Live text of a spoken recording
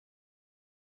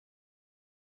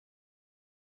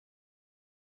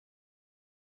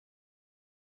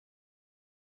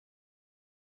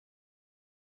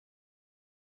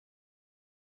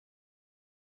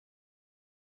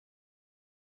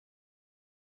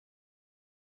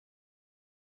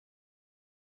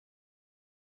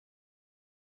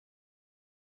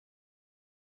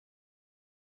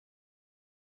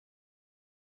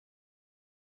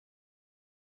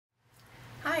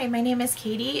Hi, my name is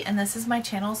Katie and this is my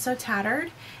channel So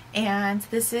Tattered, and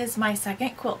this is my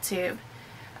second quilt tube.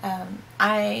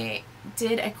 I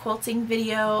did a quilting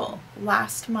video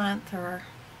last month, or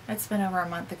it's been over a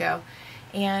month ago,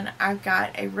 and I've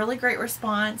got a really great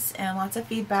response and lots of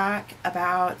feedback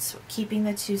about keeping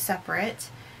the two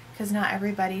separate because not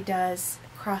everybody does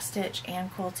cross stitch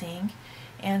and quilting,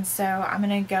 and so I'm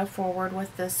going to go forward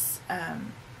with this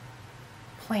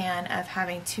plan of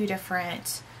having two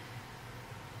different,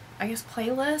 I guess,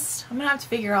 playlists. I'm gonna have to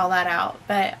figure all that out,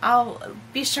 but I'll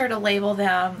be sure to label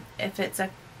them if it's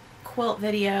a quilt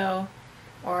video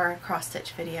or a cross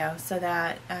stitch video so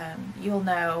that you'll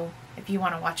know if you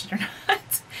want to watch it or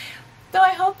not. Though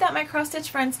I hope that my cross stitch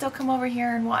friends still come over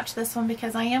here and watch this one,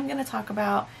 because I am going to talk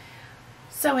about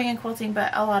sewing and quilting,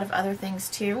 but a lot of other things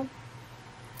too,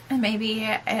 and maybe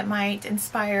it might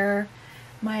inspire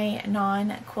my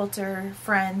non-quilter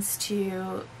friends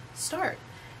to start.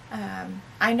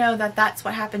 I know that that's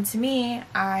what happened to me.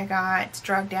 I got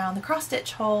dragged down the cross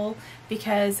stitch hole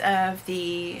because of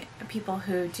the people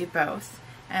who do both,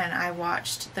 and I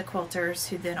watched the quilters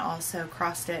who then also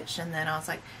cross stitch, and then I was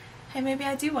like, hey, maybe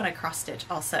I do want to cross stitch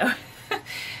also.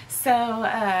 So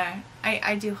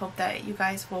I do hope that you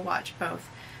guys will watch both.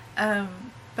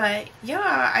 But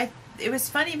yeah, it was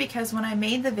funny because when I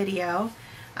made the video,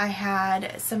 I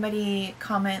had somebody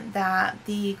comment that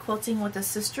the Quilting with the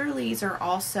Sisterlies are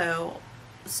also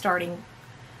starting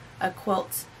a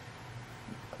quilt,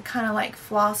 kind of like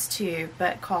floss tube,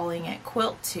 but calling it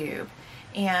Quilt Tube,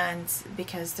 and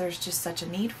because there's just such a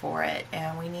need for it,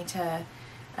 and we need to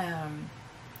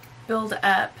build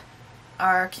up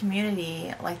our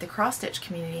community like the cross stitch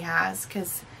community has,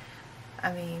 because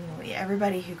I mean,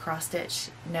 everybody who cross stitch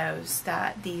knows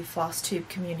that the floss tube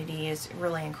community is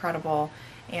really incredible,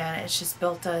 and it's just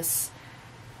built us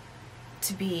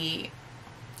to be,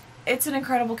 it's an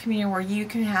incredible community where you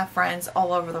can have friends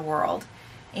all over the world.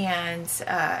 And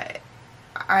I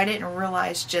didn't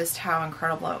realize just how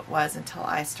incredible it was until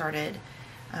I started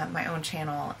my own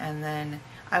channel, and then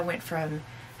I went from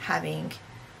having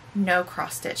no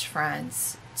cross stitch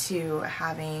friends to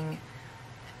having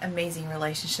amazing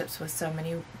relationships with so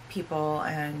many people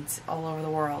and all over the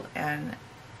world, and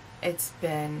it's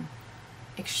been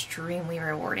extremely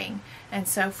rewarding. And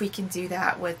so if we can do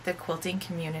that with the quilting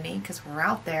community, because we're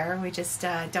out there, we just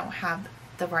don't have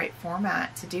the right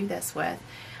format to do this with.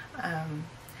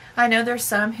 I know there's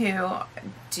some who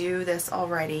do this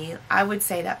already. I would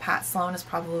say that Pat Sloan is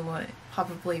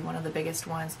probably one of the biggest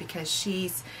ones, because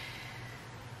she's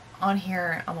on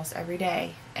here almost every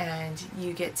day, and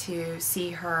you get to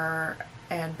see her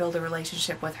and build a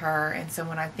relationship with her. And so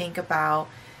when I think about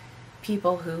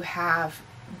people who have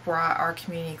brought our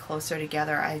community closer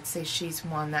together, I'd say she's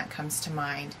one that comes to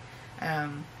mind.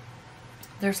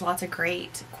 There's lots of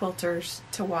great quilters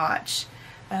to watch.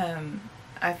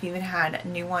 I've even had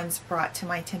new ones brought to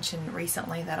my attention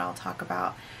recently that I'll talk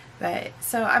about. But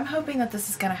so I'm hoping that this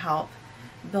is going to help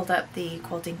build up the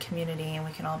quilting community, and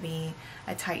we can all be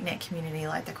a tight-knit community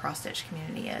like the cross stitch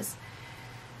community is.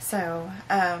 So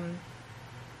yeah,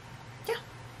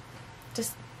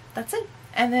 just that's it.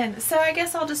 And then, so I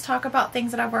guess I'll just talk about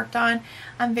things that I've worked on.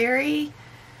 I'm very,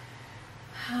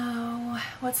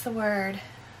 what's the word?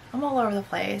 I'm all over the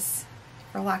place,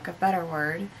 for lack of a better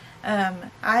word.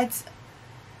 I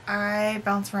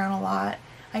bounce around a lot.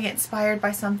 I get inspired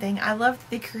by something. I love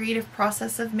the creative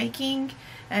process of making,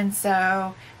 and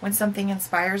so when something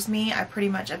inspires me, I pretty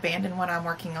much abandon what I'm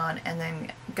working on and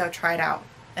then go try it out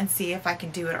and see if I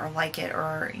can do it or like it,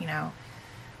 or, you know,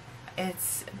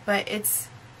 it's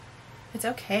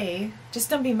okay. Just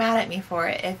don't be mad at me for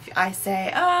it if I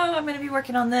say, oh, I'm going to be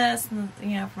working on this, and,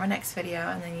 you know, for my next video,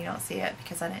 and then you don't see it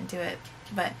because I didn't do it.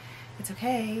 But it's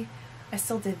okay. I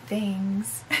still did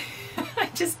things. I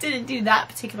just didn't do that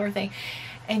particular thing.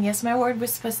 And yes, my word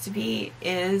was supposed to be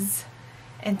is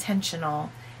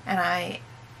intentional, and I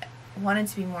wanted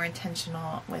to be more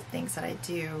intentional with things that I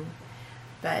do,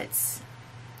 but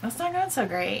that's not going so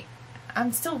great.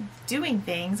 I'm still doing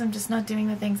things, I'm just not doing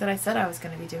the things that I said I was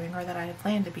going to be doing, or that I had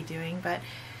planned to be doing, but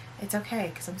it's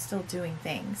okay because I'm still doing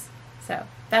things. So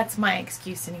that's my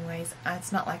excuse anyways.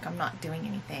 It's not like I'm not doing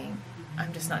anything,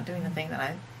 I'm just not doing the thing that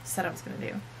I said I was going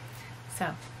to do.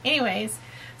 So anyways,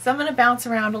 so I'm going to bounce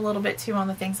around a little bit too on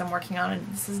the things I'm working on,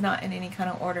 and this is not in any kind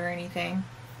of order or anything,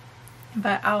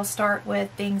 but I'll start with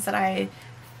things that I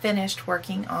finished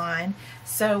working on.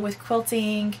 So with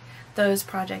quilting, those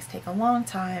projects take a long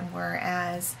time,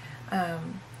 whereas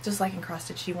just like in cross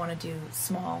stitch, you want to do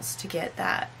smalls to get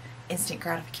that instant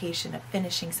gratification of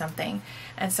finishing something.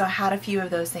 And so I had a few of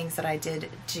those things that I did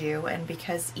do, and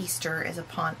because Easter is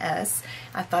upon us,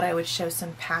 I thought I would show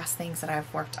some past things that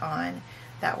I've worked on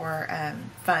that were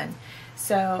fun.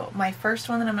 So my first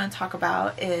one that I'm going to talk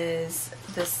about is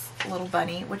this little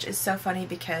bunny, which is so funny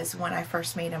because when I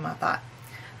first made him I thought,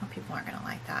 oh, people aren't going to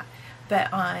like that.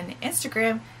 But on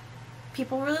Instagram,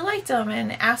 people really liked them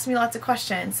and asked me lots of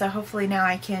questions, so hopefully now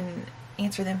I can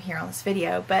answer them here on this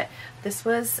video. But this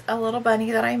was a little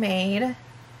bunny that I made,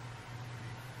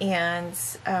 and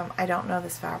I don't know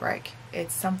this fabric.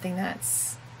 It's something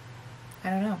that's, I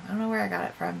don't know where I got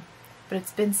it from, but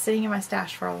it's been sitting in my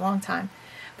stash for a long time.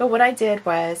 But what I did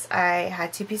was I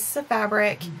had 2 pieces of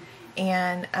fabric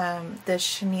and the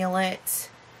chenille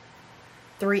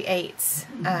 3/8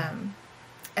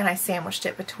 and I sandwiched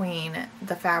it between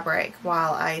the fabric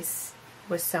while I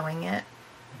was sewing it.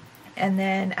 And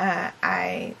then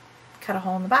I cut a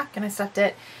hole in the back and I stuffed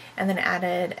it, and then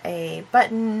added a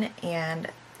button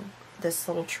and this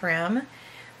little trim.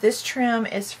 This trim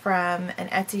is from an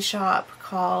Etsy shop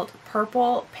called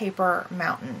Purple Paper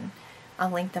Mountain.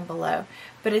 I'll link them below.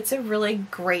 But it's a really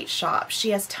great shop.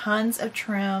 She has tons of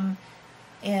trim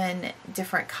in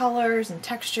different colors and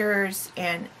textures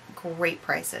and great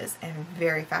prices and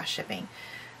very fast shipping.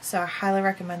 So I highly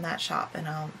recommend that shop, and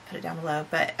I'll put it down below.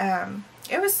 But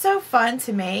it was so fun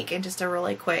to make, and just a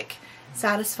really quick,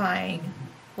 satisfying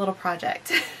little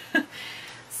project.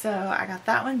 So I got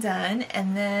that one done,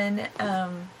 and then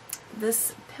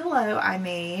this pillow I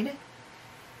made,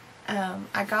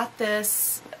 I got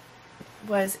this,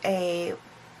 was a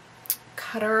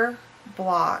cutter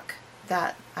block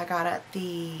that I got at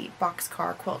the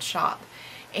Boxcar Quilt Shop,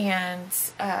 and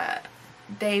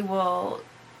they will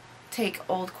take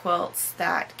old quilts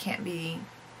that can't be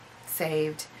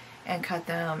saved and cut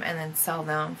them and then sell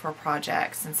them for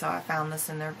projects. And so I found this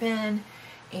in their bin,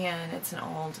 and it's an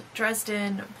old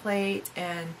Dresden plate,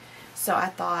 and so I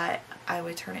thought I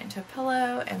would turn it into a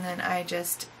pillow. And then I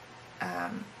just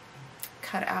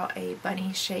cut out a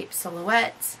bunny shaped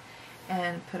silhouette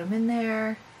and put them in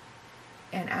there,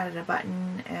 and added a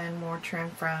button and more trim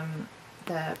from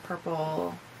the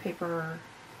Purple Paper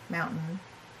Mountain.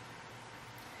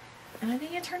 And I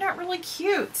think it turned out really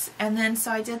cute. And then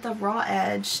so I did the raw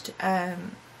edged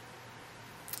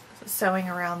sewing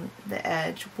around the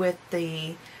edge with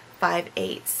the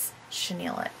 5/8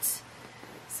 chenille.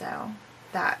 So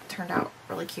that turned out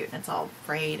really cute, and it's all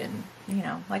frayed and, you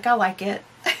know, like I like it.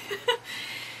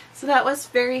 So that was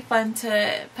very fun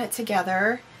to put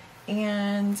together.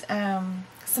 And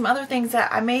some other things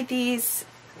that I made these,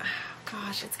 oh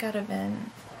gosh, it's had to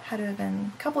have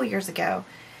been a couple years ago.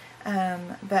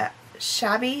 But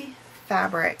Shabby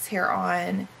Fabrics here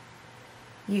on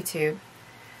YouTube,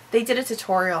 they did a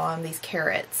tutorial on these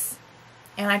carrots,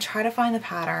 and I tried to find the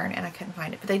pattern and I couldn't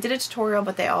find it. But they did a tutorial,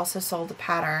 but they also sold the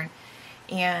pattern.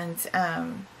 And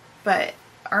but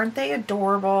aren't they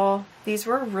adorable? These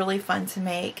were really fun to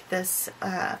make. This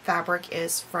fabric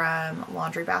is from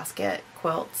Laundry Basket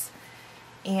Quilts,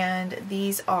 and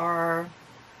these are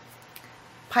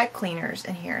pipe cleaners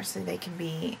in here, so they can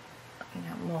be, you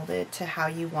know, molded to how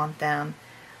you want them.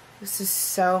 This is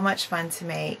so much fun to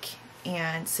make,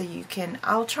 and so you can,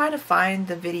 I'll try to find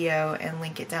the video and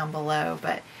link it down below,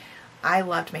 but I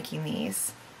loved making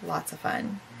these. Lots of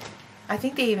fun. I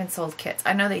think they even sold kits.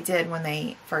 I know they did when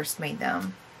they first made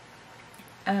them.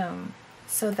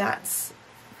 So that's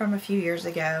from a few years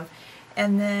ago.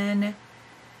 And then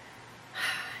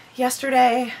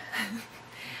yesterday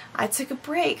I took a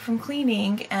break from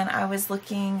cleaning, and I was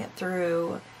looking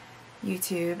through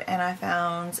YouTube, and I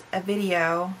found a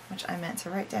video, which I meant to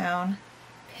write down,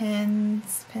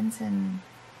 pins and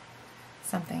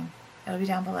something. It'll be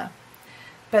down below.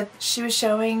 But she was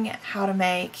showing how to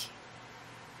make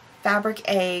fabric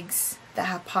eggs that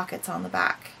have pockets on the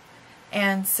back.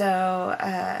 And so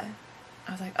I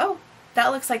was like, oh, that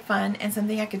looks like fun, and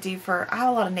something I could do for, I have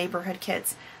a lot of neighborhood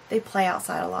kids. They play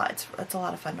outside a lot. It's a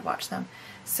lot of fun to watch them.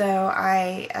 So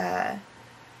I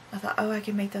thought, oh, I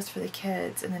could make those for the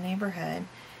kids in the neighborhood.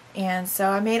 And so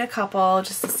I made a couple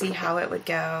just to see how it would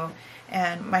go.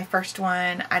 And my first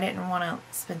one, I didn't want to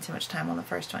spend too much time on the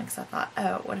first one because I thought,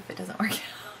 oh, what if it doesn't work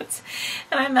out?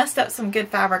 And I messed up some good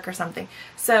fabric or something.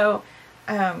 So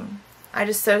I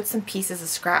just sewed some pieces of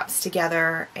scraps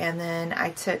together, and then I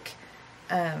took,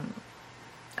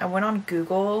 I went on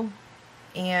Google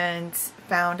and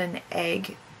found an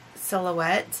egg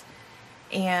silhouette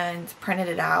and printed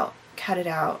it out, cut it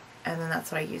out, and then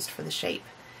that's what I used for the shape.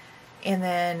 And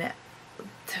then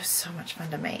it was so much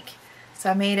fun to make. So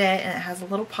I made it, and it has a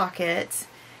little pocket.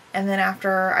 And then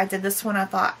after I did this one, I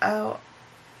thought, oh,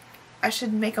 I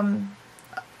should make them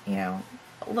you know,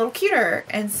 a little cuter.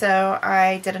 And so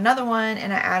I did another one,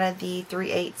 and I added the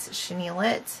 3/8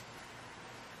 chenillet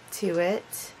to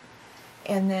it.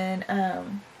 And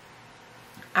then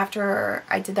after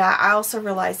I did that, I also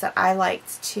realized that I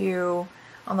liked to,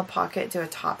 on the pocket, do a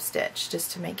top stitch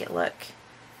just to make it look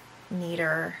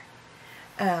neater.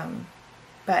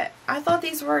 But I thought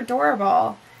these were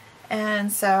adorable,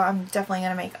 and so I'm definitely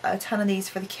going to make a ton of these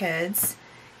for the kids.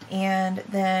 And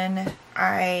then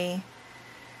I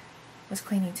was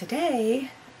cleaning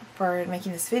today for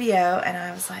making this video, and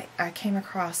I was like, I came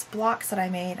across blocks that I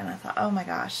made, and I thought, oh my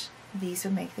gosh, these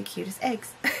would make the cutest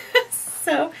eggs.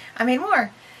 So I made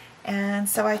more. And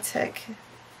so I took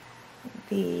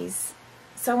these.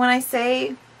 So when I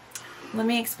say, let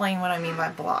me explain what I mean by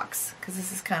blocks, because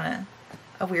this is kind of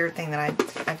a weird thing that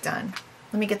I've done.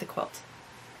 Let me get the quilt.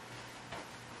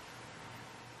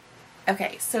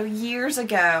 Okay, so years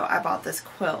ago I bought this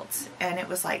quilt, and it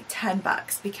was like 10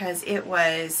 bucks because it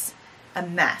was a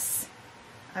mess.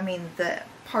 I mean, the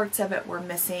parts of it were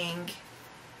missing.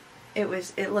 It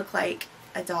looked like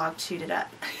a dog chewed it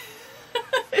up.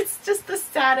 It's just the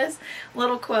saddest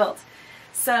little quilt.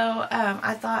 So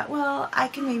I thought, well, I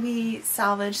can maybe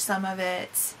salvage some of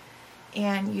it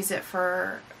and use it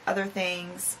for other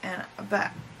things.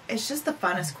 But it's just the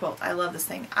funnest quilt. I love this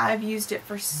thing. I've used it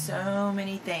for so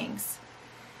many things.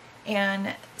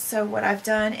 And so what I've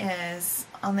done is,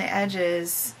 on the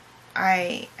edges,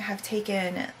 I have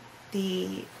taken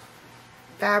the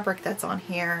fabric that's on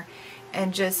here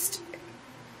and just,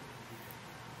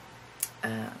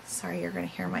 sorry, you're going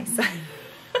to hear my son.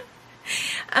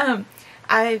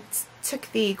 I took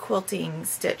the quilting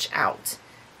stitch out,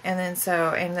 and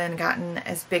then gotten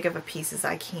as big of a piece as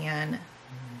I can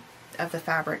of the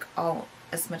fabric,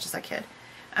 as much as I could.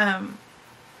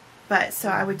 But so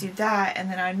I would do that, and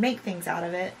then I'd make things out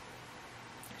of it.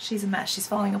 She's a mess. She's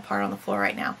falling apart on the floor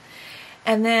right now.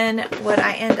 And then what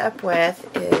I end up with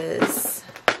is,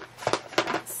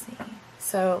 let's see,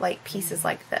 so like pieces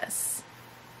like this.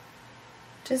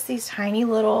 Just these tiny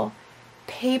little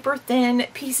paper thin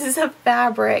pieces of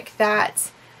fabric that,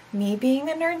 me being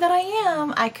the nerd that I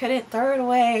am, I couldn't throw it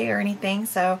away or anything.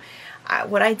 So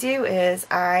what I do is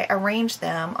I arrange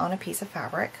them on a piece of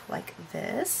fabric like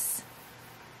this.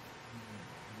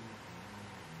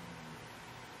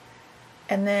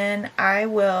 And then I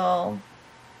will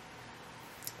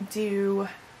do,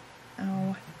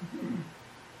 I'll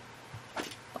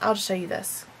just show you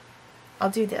this. I'll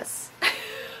do this.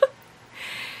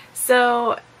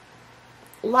 So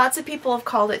lots of people have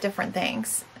called it different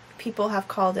things. People have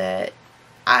called it,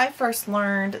 I first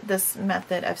learned this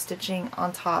method of stitching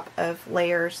on top of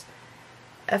layers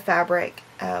of fabric,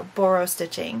 boro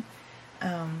stitching.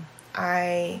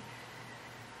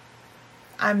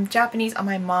 I'm Japanese on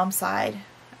my mom's side.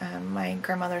 My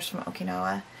grandmother's from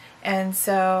Okinawa. And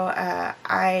so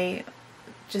I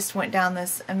just went down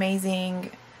this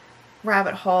amazing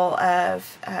rabbit hole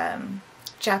of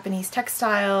Japanese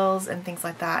textiles and things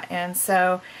like that. And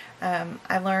so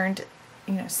I learned,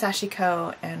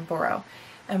 sashiko and boro.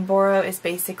 And boro is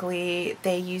basically,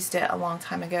 they used it a long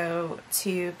time ago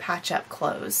to patch up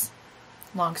clothes.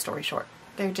 Long story short.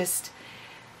 They're just,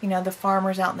 the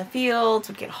farmers out in the fields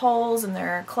would get holes in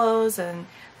their clothes, and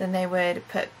then they would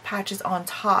put patches on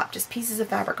top, just pieces of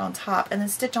fabric on top, and then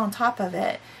stitch on top of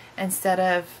it instead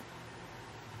of,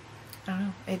 I don't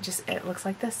know, it looks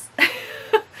like this.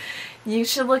 You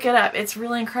should look it up. It's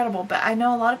really incredible. But I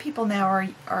know a lot of people now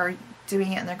are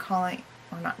doing it, and they're calling,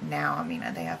 or not now, I mean,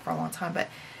 they have for a long time, but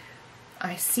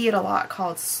I see it a lot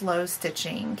called slow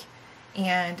stitching,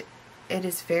 and it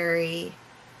is very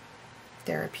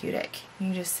therapeutic.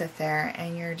 You just sit there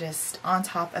and you're just on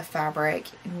top of fabric.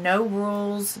 No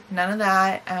rules, none of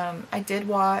that. I did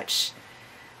watch,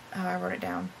 I wrote it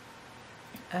down,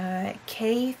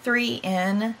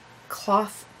 K3N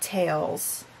Cloth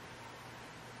Tales.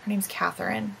 Her name's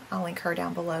Catherine. I'll link her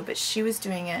down below, but she was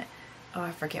doing it,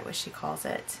 I forget what she calls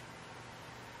it.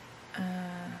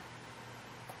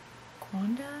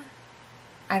 Kwanda?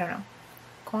 I don't know.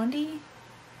 Kwandi?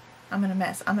 I'm gonna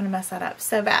mess that up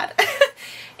so bad.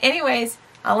 Anyways,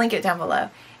 I'll link it down below.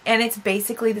 And it's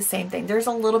basically the same thing. There's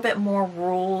a little bit more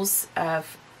rules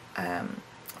of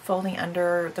folding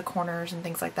under the corners and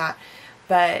things like that.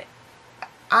 But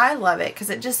I love it because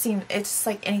it just seems, it's just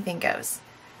like anything goes.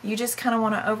 You just kind of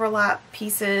want to overlap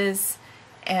pieces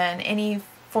and any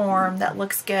form that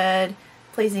looks good,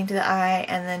 pleasing to the eye,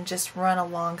 and then just run a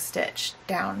long stitch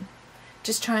down.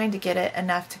 Just trying to get it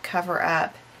enough to cover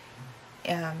up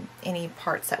any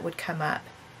parts that would come up.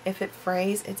 If it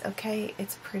frays, it's okay.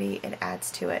 It's pretty. It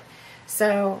adds to it.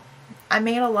 So I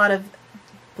made a lot of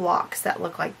blocks that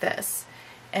look like this.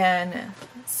 And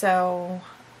so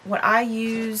what I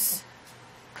use,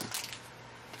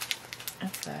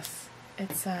 what's this?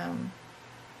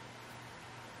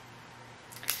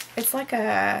 It's like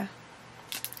a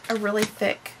really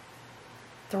thick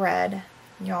thread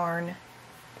yarn.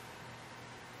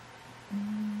 I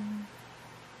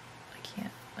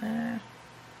can't.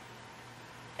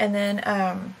 And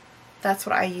then that's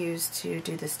what I use to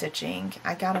do the stitching.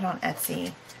 I got it on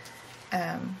Etsy.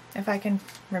 If I can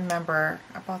remember,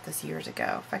 I bought this years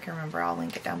ago. If I can remember, I'll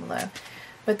link it down below.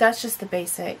 But that's just the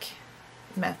basic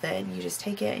method. You just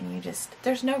take it and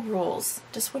there's no rules,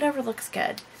 just whatever looks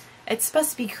good. It's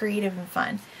supposed to be creative and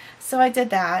fun. So I did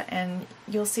that, and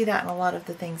you'll see that in a lot of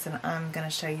the things that I'm going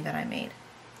to show you that I made.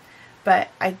 But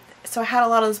so I had a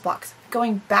lot of those blocks.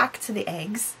 Going back to the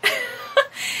eggs,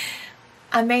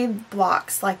 I made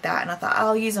blocks like that, and I thought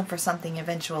I'll use them for something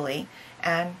eventually.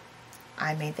 And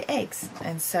I made the eggs.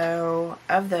 And so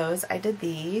of those, I did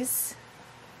these.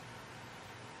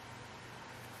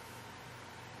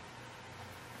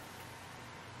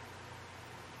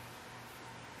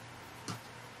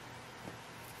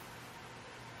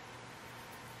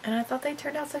 And I thought they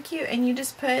turned out so cute. And you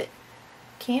just put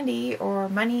candy or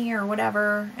money or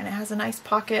whatever, and it has a nice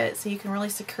pocket so you can really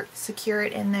secure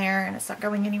it in there and it's not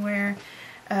going anywhere.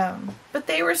 But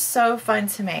they were so fun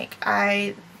to make.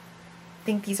 I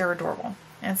think these are adorable,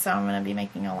 and so I'm going to be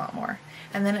making a lot more.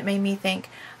 And then it made me think,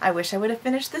 I wish I would have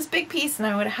finished this big piece and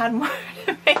I would have had more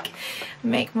to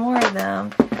make more of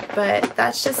them. But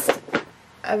that's just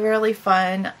a really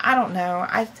fun, I don't know,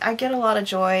 I get a lot of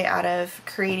joy out of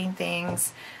creating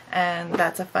things, and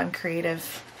that's a fun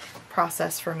creative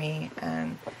process for me.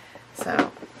 And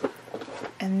so,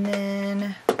 and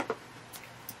then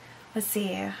let's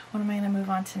see, what am I going to move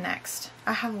on to next?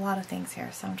 I have a lot of things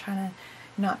here, so I'm trying to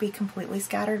not be completely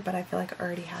scattered, but I feel like it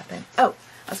already happened. Oh,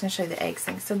 I was going to show you the eggs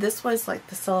thing. So this was like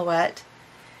the silhouette,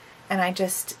 and I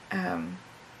just I'm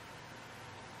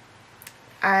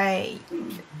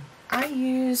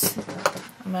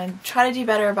going to try to do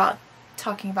better about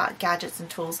talking about gadgets and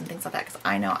tools and things like that, because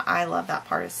I know I love that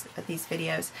part of these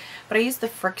videos. But I use the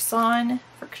friction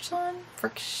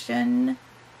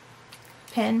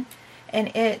pen,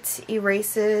 and it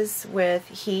erases with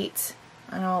heat.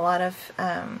 I know a lot of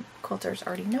quilters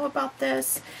already know about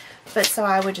this, but so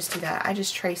I would just do that. I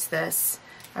just trace this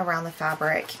around the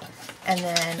fabric, and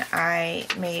then I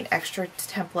made extra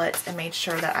templates and made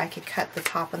sure that I could cut the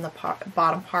top and the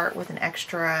bottom part with an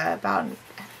extra about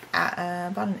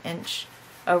an inch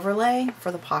overlay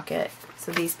for the pocket.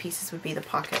 So these pieces would be the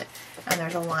pocket, and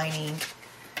there's a lining,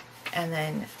 and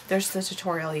then there's the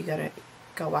tutorial. You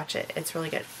go watch it. It's really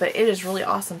good, but it is really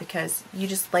awesome because you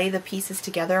just lay the pieces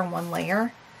together in one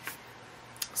layer,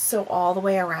 so all the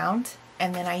way around.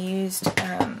 And then I used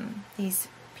these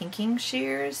pinking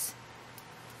shears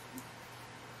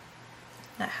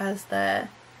that has the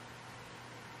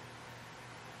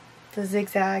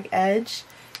zigzag edge,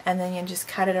 and then you just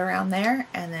cut it around there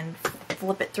and then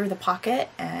flip it through the pocket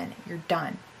and you're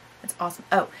done. It's awesome.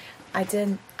 Oh, I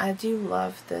do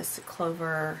love this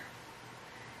clover.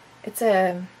 It's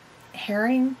a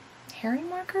herring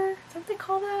marker, is that what they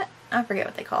call that? I forget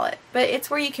what they call it, but it's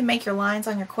where you can make your lines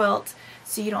on your quilt,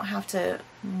 so you don't have to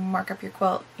mark up your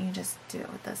quilt. You just do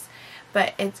it with this.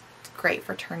 But it's great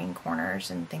for turning corners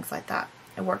and things like that.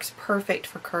 It works perfect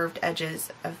for curved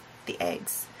edges of the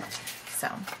eggs.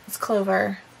 So it's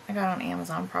clover. I got it on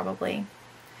Amazon probably.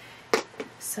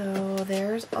 So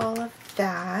there's all of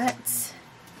that.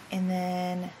 And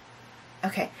then,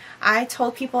 okay, I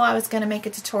told people I was going to make a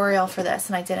tutorial for this,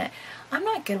 and I didn't. I'm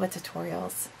not good with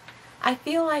tutorials. I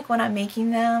feel like when I'm making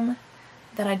them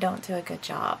that I don't do a good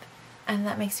job, and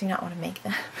that makes me not want to make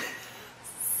them.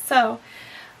 So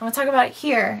I'm going to talk about it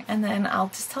here, and then I'll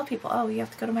just tell people, oh, you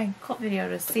have to go to my quilt video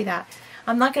to see that.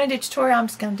 I'm not going to do a tutorial, I'm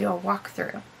just going to do a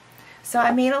walkthrough. So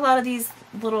I made a lot of these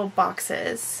little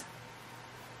boxes,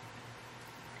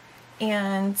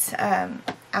 and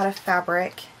out of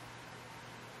fabric.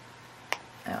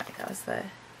 Oh, wait, that was the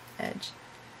edge.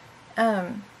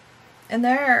 And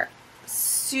they're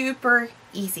super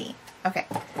easy. Okay,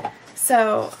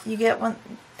 so you get one,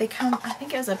 they come, I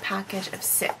think it was a package of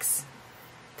 6.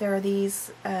 There are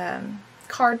these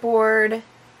cardboard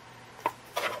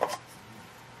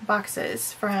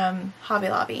boxes from Hobby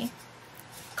Lobby.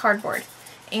 Cardboard.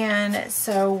 And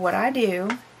so what I do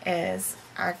is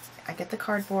I get the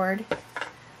cardboard,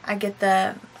 I get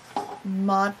the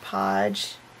Mod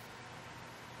Podge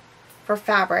for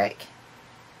fabric,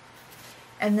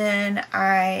 and then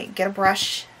I get a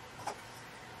brush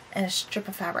and a strip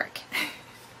of fabric.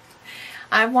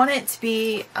 I want it to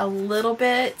be a little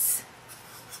bit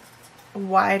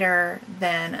wider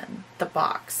than the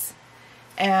box.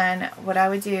 And what I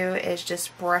would do is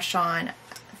just brush on a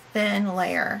thin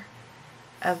layer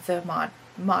of the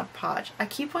Mod Podge. I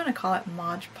keep wanting to call it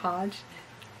Mod Podge.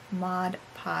 Mod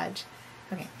Podge.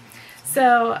 Okay.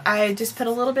 So I just put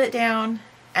a little bit down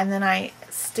and then I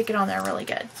stick it on there really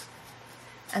good.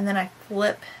 And then I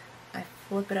flip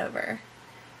it over.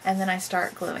 And then I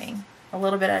start gluing a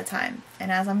little bit at a time.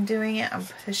 And as I'm doing it, I'm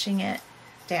pushing it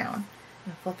down.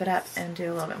 And flip it up and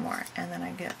do a little bit more. And then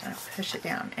I push it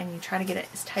down. And you try to get it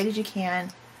as tight as you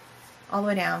can all the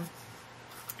way down.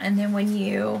 And then when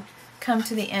you come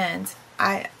to the end,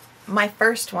 my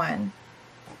first one,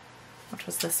 which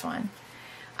was this one,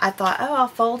 I thought, oh, I'll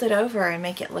fold it over and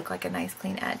make it look like a nice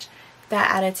clean edge. That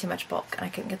added too much bulk and I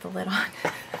couldn't get the lid on.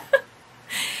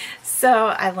 So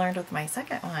I learned with my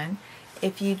second one,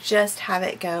 if you just have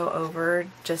it go over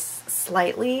just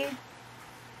slightly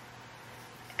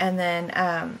and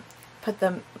then put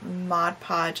the Mod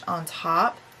Podge on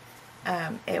top,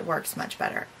 it works much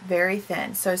better. Very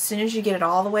thin. So as soon as you get it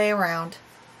all the way around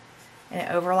and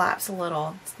it overlaps a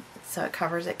little so it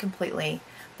covers it completely,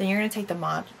 then you're going to take the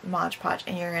Mod Podge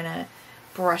and you're going to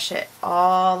brush it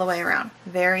all the way around.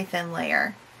 Very thin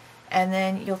layer. And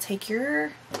then you'll take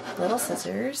your little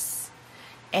scissors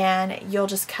and you'll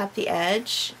just cut the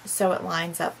edge so it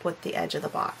lines up with the edge of the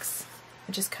box.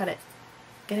 And just cut it.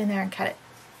 Get in there and cut it.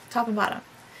 Top and bottom.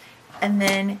 And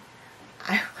then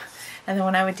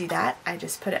when I would do that, I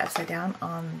just put it upside down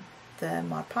on the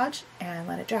Mod Podge and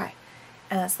let it dry.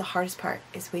 And that's the hardest part,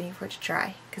 is waiting for it to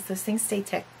dry, because those things stay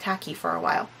tacky for a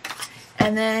while.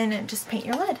 And then just paint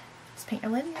your lid. Just paint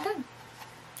your lid and you're done.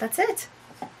 That's it.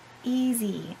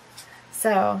 Easy.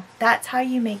 So that's how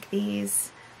you make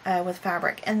these with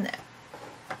fabric. And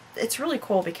it's really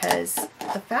cool because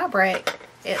the fabric,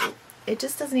 it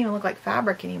just doesn't even look like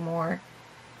fabric anymore.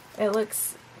 It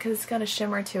looks, because it's got a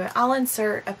shimmer to it. I'll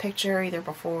insert a picture either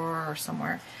before or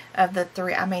somewhere of the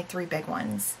three. I made 3 big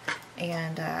ones.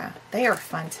 And they are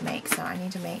fun to make, so I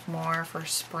need to make more for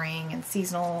spring and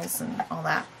seasonals and all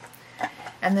that.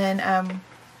 And then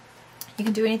you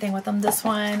can do anything with them. This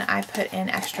one I put in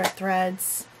extra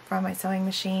threads from my sewing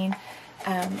machine.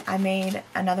 I made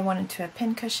another one into a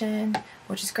pin cushion,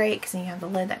 which is great because then you have the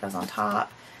lid that goes on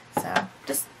top. So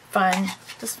just fun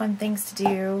things to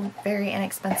do. Very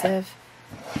inexpensive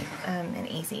and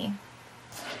easy.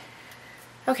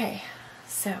 Okay,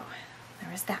 so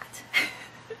there was that.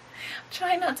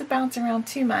 Try not to bounce around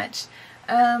too much.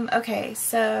 Okay,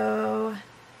 so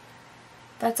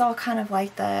that's all kind of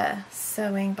like the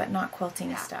sewing but not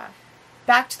quilting stuff.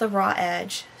 Back to the raw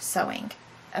edge sewing.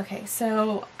 Okay,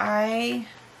 so let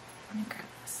me grab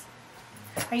this.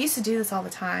 I used to do this all the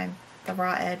time, the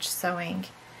raw edge sewing,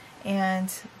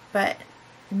 but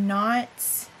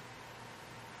not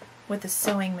with the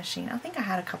sewing machine. I think I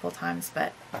had a couple times,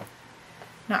 but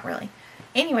not really.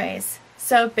 Anyways,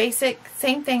 so basic,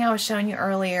 same thing I was showing you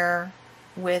earlier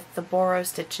with the borrow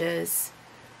stitches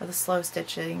or the slow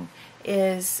stitching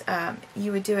is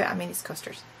you would do it, I mean these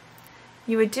coasters.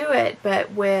 You would do it,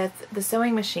 but with the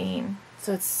sewing machine,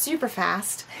 so it's super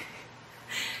fast.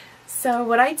 So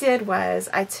what I did was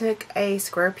I took a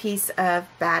square piece of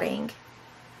batting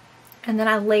and then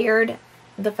I layered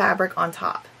the fabric on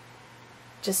top.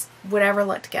 Just whatever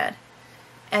looked good.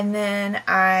 And then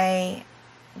I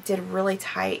did really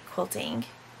tight quilting,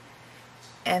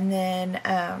 and then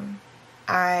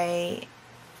I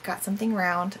got something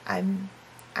round.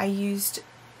 I used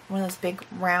one of those big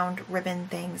round ribbon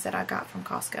things that I got from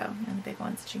Costco, and the big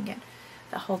ones that you can get,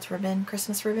 the Holtz ribbon,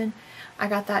 Christmas ribbon. I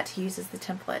got that to use as the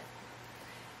template,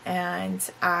 and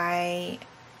I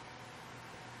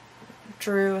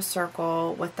drew a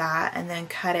circle with that and then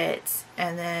cut it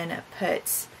and then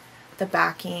put the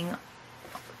backing,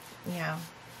 you know,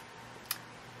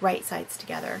 right sides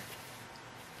together,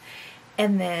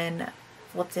 and then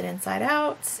flipped it inside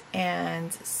out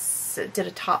and did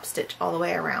a top stitch all the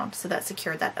way around, so that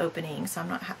secured that opening.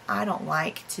 So I don't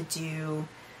like to do,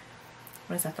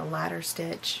 what is that, the ladder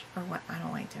stitch or what? I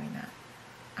don't like doing that.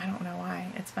 I don't know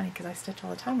why. It's funny because I stitch all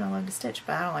the time and I love to stitch,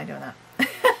 but I don't like doing that.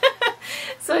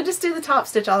 So I just do the top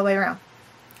stitch all the way around.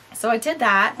 So I did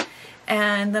that,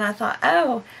 and then I thought,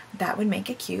 oh, that would make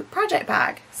a cute project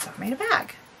bag. So I made a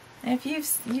bag. And if you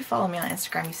follow me on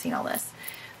Instagram, you've seen all this.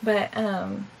 But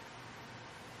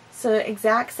so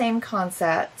exact same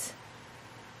concept,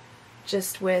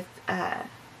 just with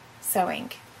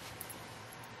sewing.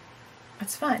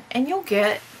 It's fun, and you'll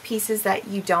get pieces that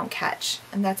you don't catch,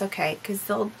 and that's okay, because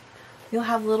you'll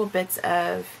have little bits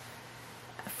of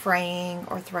fraying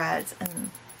or threads,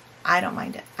 and I don't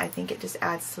mind it. I think it just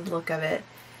adds to the look of it.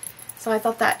 So I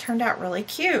thought that turned out really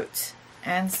cute.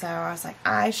 And so I was like,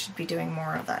 I should be doing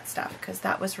more of that stuff because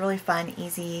that was really fun,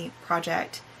 easy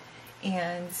project.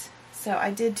 And so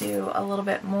I did do a little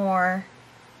bit more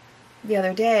the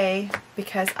other day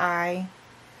because golly,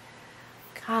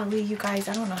 you guys,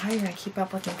 I don't know how you're going to keep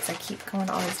up with me because I keep going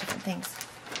to all these different things.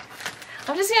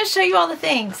 I'm just going to show you all the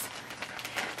things.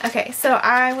 Okay, so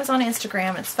I was on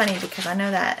Instagram. It's funny because I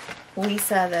know that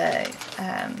Lisa, the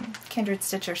Kindred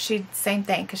Stitcher, she same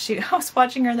thing because I was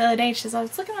watching her the other day. I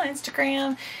was looking on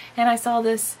Instagram and I saw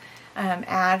this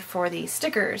ad for these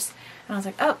stickers, and I was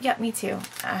like, oh, yep, me too.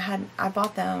 I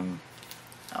bought them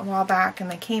a while back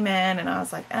and they came in, and I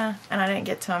was like, and I didn't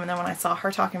get to them. And then when I saw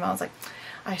her talking about it, I was like,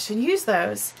 I should use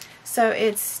those. So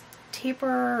it's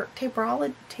taperology.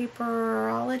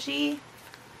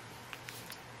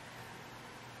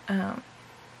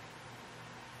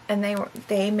 And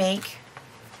they make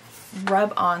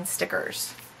rub-on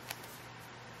stickers,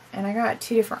 and I got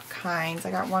two different kinds.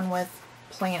 I got one with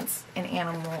plants and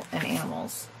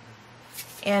animals,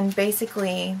 and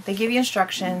basically they give you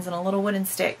instructions and a little wooden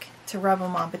stick to rub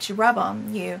them on. But you rub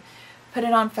them, you put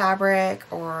it on fabric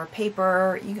or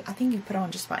paper. I think you put it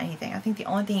on just about anything. I think the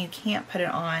only thing you can't put it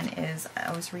on is,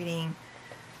 I was reading,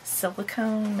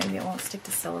 silicone. Maybe it won't stick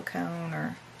to silicone,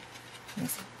 or let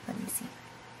me see.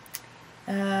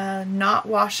 Not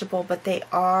washable, but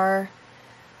they're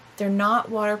not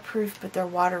waterproof, but they're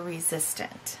water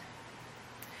resistant.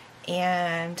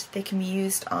 And they can be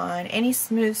used on any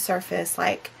smooth surface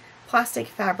like plastic,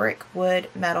 fabric, wood,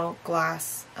 metal,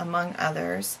 glass, among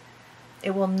others.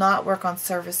 It will not work on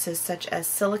surfaces such as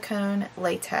silicone,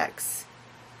 latex,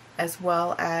 as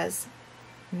well as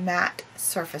matte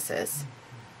surfaces.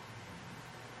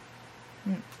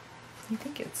 You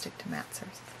think it would stick to matte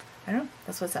surfaces? I don't know.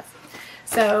 That's what it says.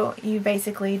 So you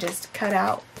basically just cut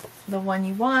out the one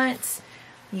you want.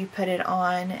 You put it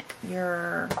on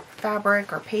your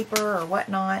fabric or paper or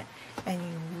whatnot, and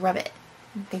you rub it.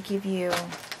 They give you,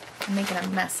 I'm making a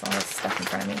mess of all this stuff in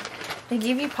front of me. They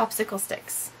give you popsicle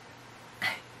sticks.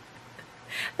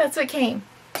 That's what came.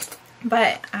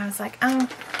 But I was like, oh,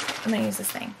 I'm going to use this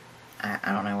thing.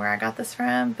 I don't know where I got this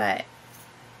from, but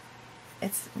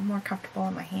it's more comfortable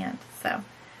in my hand. So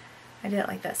I did it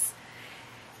like this.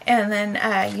 And then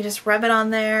you just rub it on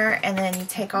there, and then you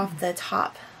take off the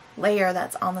top layer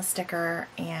that's on the sticker,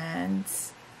 and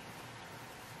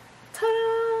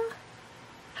ta-da!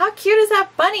 How cute is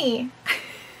that bunny?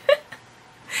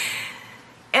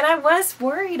 And I was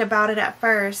worried about it at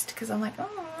first because I'm like,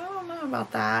 oh, I don't know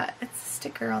about that. It's a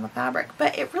sticker on the fabric,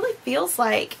 but it really feels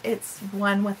like it's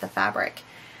one with the fabric.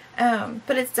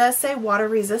 But it does say water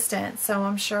resistant, so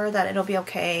I'm sure that it'll be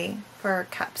okay for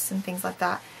cups and things like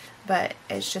that. But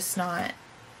it's just not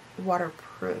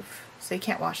waterproof, so you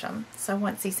can't wash them. So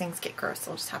once these things get gross,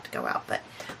 they'll just have to go out. But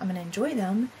I'm going to enjoy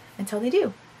them until they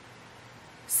do.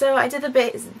 So I did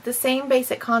the same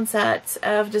basic concept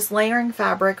of just layering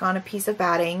fabric on a piece of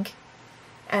batting,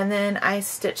 and then I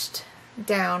stitched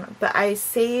down. But I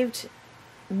saved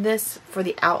this for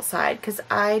the outside because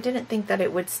I didn't think that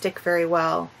it would stick very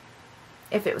well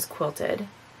if it was quilted.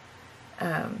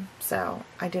 So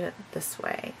I did it this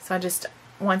way. So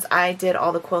once I did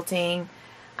all the quilting,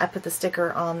 I put the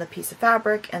sticker on the piece of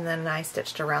fabric, and then I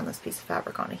stitched around this piece of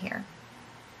fabric onto here.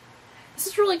 This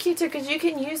is really cute too because you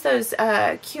can use those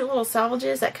cute little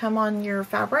salvages that come on your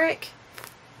fabric.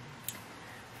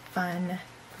 Fun.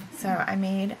 So I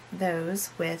made those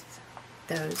with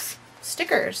those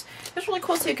stickers. It was really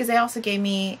cool too because they also gave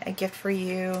me a gift for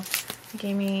you. They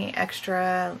gave me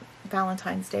extra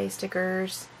Valentine's Day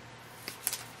stickers.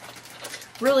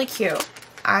 Really cute.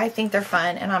 I think they're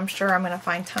fun, and I'm sure I'm going to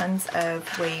find tons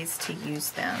of ways to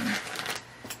use them.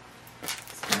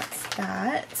 So that's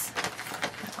that.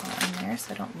 Put that all in there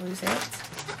so I don't lose it.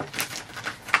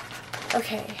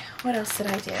 Okay, what else did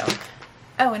I do?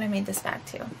 Oh, and I made this bag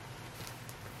too.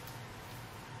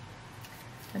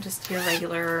 And just your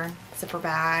regular zipper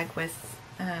bag with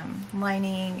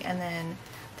lining, and then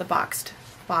the boxed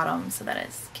bottom so that it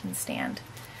can stand.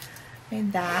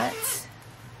 Made that.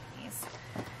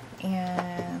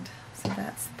 And so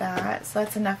that's that. So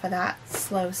that's enough of that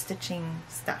slow stitching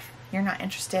stuff. You're not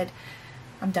interested?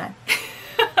 I'm done.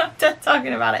 I'm done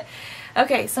talking about it.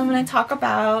 Okay, so I'm going to talk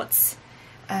about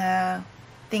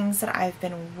things that I've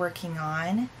been working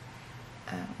on.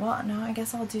 Well, no, I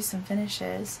guess I'll do some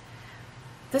finishes.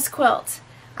 This quilt,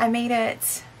 I made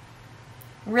it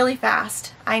really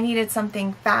fast. I needed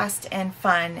something fast and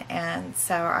fun, and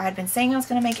so I had been saying I was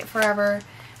going to make it forever.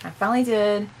 I finally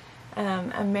did.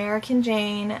 American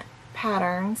Jane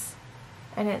patterns,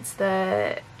 and it's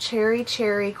the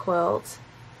Cherry quilt,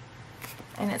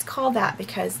 and it's called that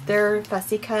because their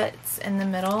fussy cuts in the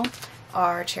middle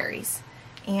are cherries.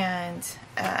 And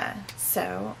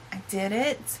so I did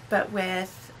it, but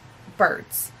with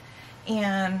birds,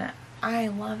 and I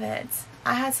love it.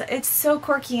 It's so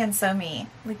quirky and so me.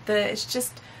 Like it's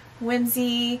just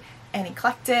whimsy and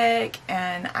eclectic,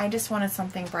 and I just wanted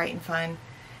something bright and fun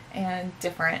and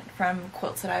different from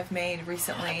quilts that I've made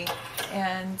recently.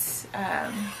 And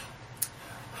yeah,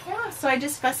 so I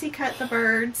just fussy cut the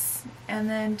birds and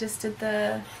then just did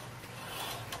the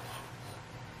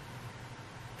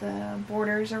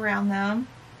borders around them.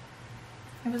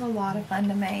 It was a lot of fun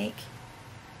to make.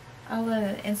 I'll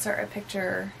insert a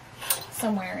picture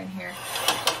somewhere in here.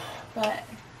 But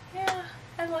yeah,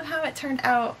 I love how it turned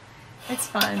out. It's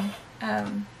fun. I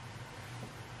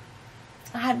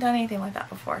hadn't done anything like that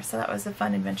before, so that was a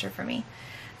fun adventure for me.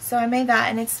 So I made that,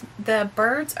 and the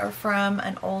birds are from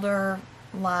an older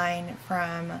line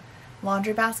from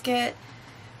Laundry Basket,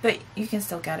 but you can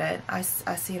still get it. I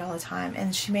see it all the time,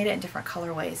 and she made it in different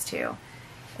colorways too.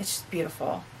 It's just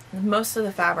beautiful. Most of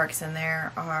the fabrics in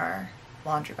there are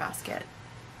Laundry Basket.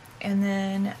 And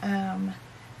then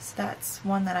so that's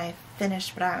one that I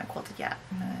finished, but I haven't quilted yet.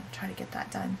 I'm gonna try to get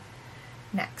that done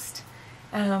next.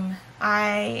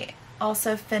 I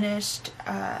also finished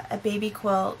a baby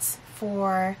quilt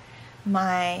for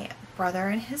my brother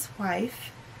and his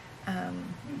wife.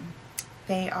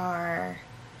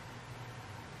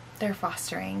 They're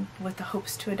fostering with the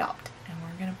hopes to adopt, and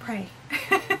we're gonna pray.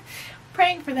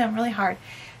 Praying for them really hard.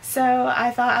 So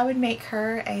I thought I would make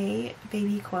her a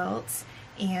baby quilt,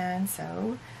 and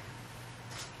so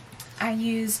I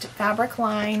used Fabric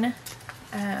Line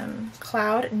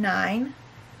Cloud 9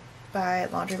 by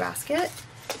Laundry Basket,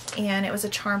 and it was a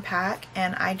charm pack,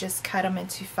 and I just cut them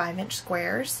into 5-inch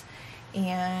squares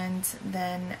and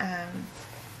then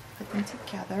put them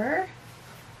together.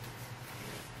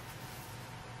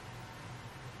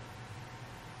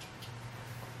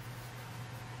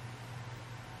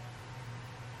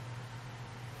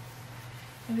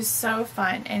 It was so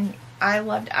fun, and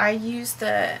I used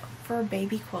for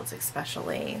baby quilts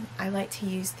especially, I like to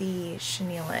use the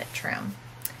chenille trim.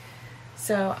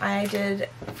 So I did,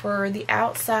 for the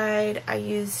outside, I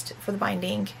used, for the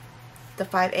binding, the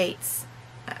 5/8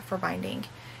 for binding.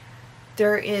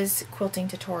 There is quilting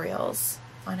tutorials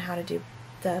on how to do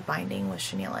the binding with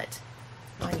chenille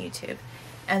on YouTube.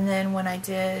 And then when I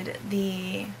did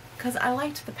because I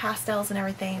liked the pastels and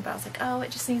everything, but I was like, oh,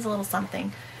 it just needs a little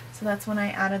something. So that's when I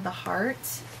added the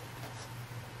heart.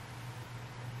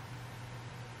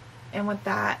 And with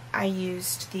that, I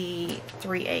used the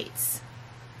 3/8.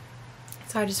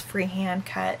 So I just freehand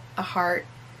cut a heart,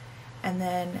 and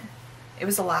then it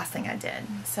was the last thing I did.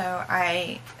 So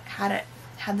I had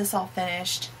this all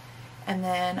finished, and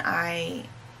then I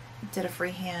did a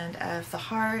freehand of the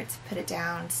heart, put it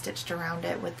down, stitched around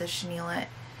it with the chenille,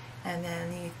 and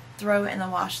then you throw it in the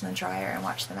wash and the dryer and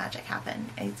watch the magic happen.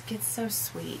 It gets so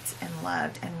sweet and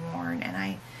loved and worn,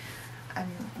 and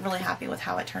I'm really happy with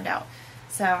how it turned out.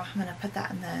 So I'm going to put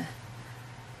that in the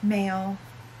mail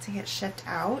to get shipped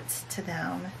out to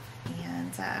them,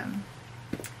 and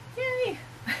yay!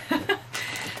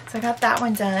 So I got that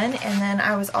one done, and then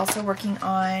I was also working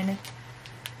on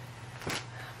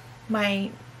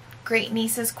my great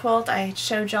niece's quilt. I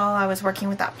showed y'all I was working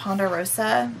with that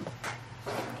Ponderosa,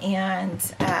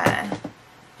 and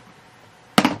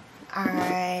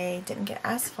I didn't get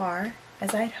as far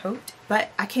as I'd hoped,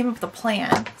 but I came up with a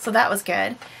plan, so that was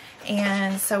good.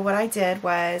 And so what I did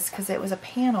was, because it was a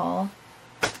panel,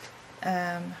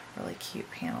 really cute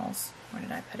panels. Where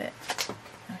did I put it?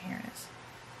 Oh, here it is.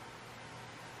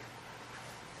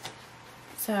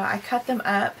 So I cut them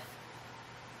up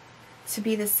to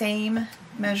be the same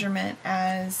measurement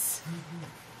as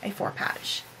a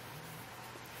 4-patch,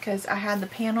 because I had the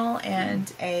panel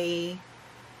and a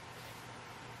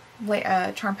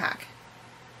charm pack.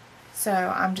 So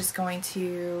I'm just going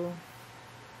to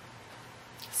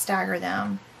stagger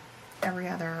them every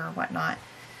other or whatnot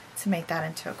to make that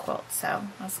into a quilt. So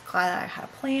I was glad that I had a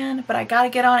plan, but I gotta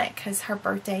get on it because her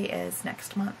birthday is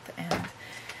next month and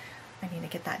I need to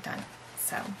get that done.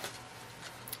 So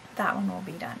that one will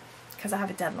be done because I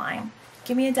have a deadline.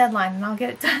 Give me a deadline and I'll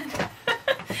get it done.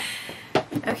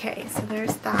 Okay, so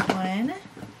there's that one.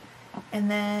 And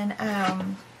then,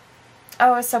 oh, I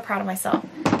was so proud of myself.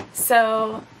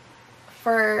 So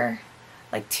for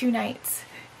like 2 nights,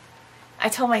 I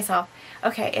told myself,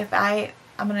 okay, if I'm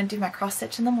going to do my cross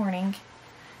stitch in the morning,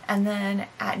 and then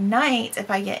at night, if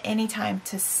I get any time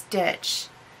to stitch,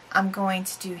 I'm going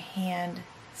to do hand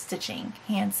stitching,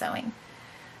 hand sewing.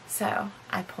 So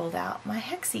I pulled out my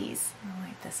hexies. I'm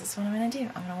like, this is what I'm going to do.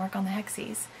 I'm going to work on the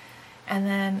hexies. And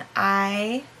then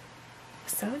I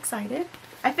was so excited.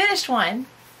 I finished one.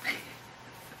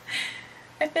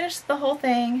 I finished the whole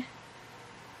thing.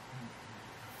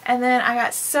 And then I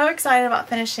got so excited about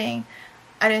finishing,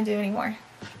 I didn't do any more.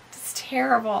 It's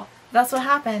terrible. That's what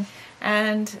happened.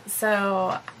 And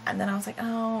then I was like,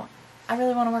 oh, I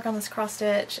really want to work on this cross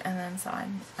stitch. And then so I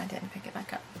didn't pick it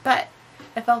back up. But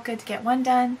it felt good to get one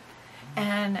done.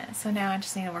 And so now I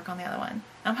just need to work on the other one.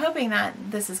 I'm hoping that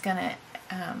this is going to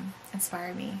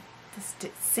inspire me. Just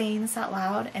saying this out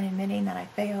loud and admitting that I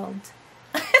failed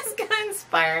is going to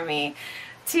inspire me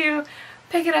to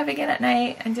pick it up again at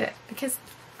night and do it, because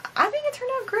I think it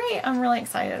turned out great. I'm really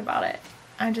excited about it.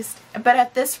 But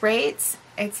at this rate,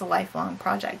 it's a lifelong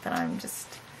project that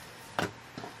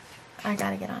I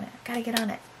gotta get on it. Gotta get on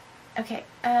it. Okay,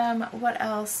 what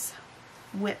else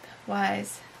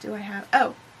whip-wise do I have?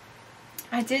 Oh,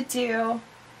 I did do,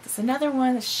 this another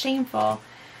one that's shameful.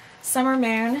 Summer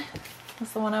Moon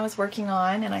was the one I was working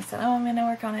on, and I said, oh, I'm gonna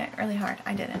work on it really hard.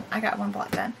 I didn't. I got one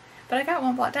block done. But I got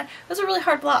one block done. It was a really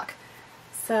hard block.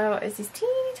 So it's these teeny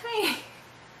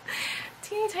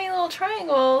tiny little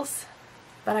triangles,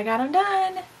 but I got them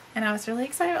done, and I was really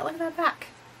excited about looking at that back.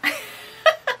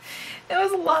 It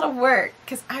was a lot of work,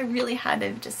 because I really had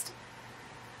to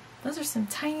those are some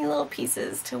tiny little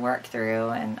pieces to work through,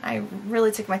 and I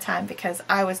really took my time because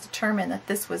I was determined that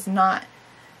this was not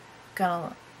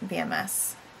gonna be a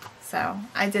mess. So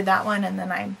I did that one, and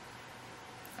then I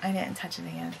didn't touch it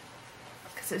again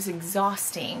because it was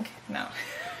exhausting. No.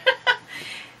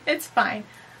 It's fine.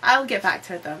 I'll get back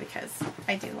to it though because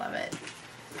I do love it.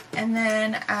 And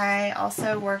then I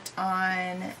also worked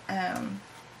on,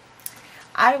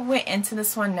 I went into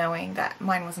this one knowing that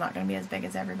mine was not going to be as big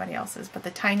as everybody else's, but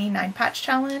the Tiny 9-Patch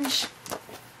Challenge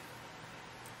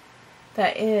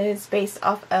that is based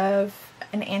off of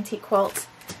an antique quilt.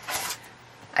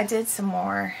 I did some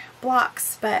more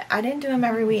blocks, but I didn't do them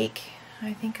every week.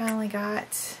 I think I only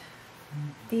got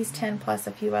these 10 plus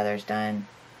a few others done.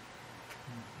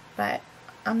 But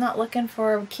I'm not looking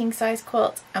for a king-size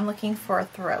quilt. I'm looking for a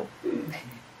throw.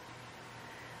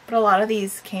 But a lot of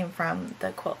these came from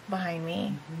the quilt behind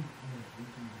me.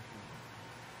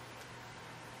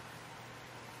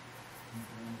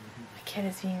 My kid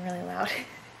is being really loud.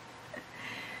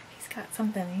 He's got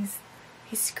something.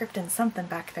 He's scripting something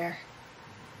back there.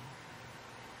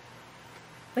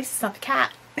 At least it's not the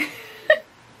cat.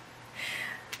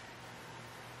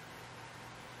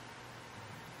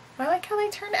 I like how they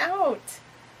turned out.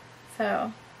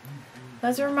 So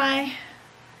those are my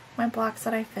blocks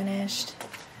that I finished,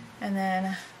 and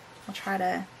then I'll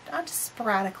just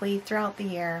sporadically throughout the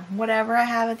year, whatever I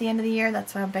have at the end of the year,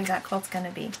 that's how big that quilt's going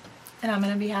to be, and I'm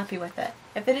going to be happy with it.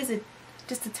 If it is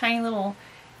just a tiny little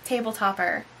table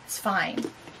topper, it's fine.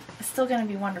 It's still going to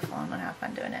be wonderful. I'm going to have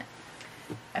fun doing it.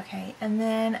 Okay, and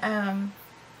then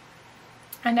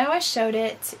I know I showed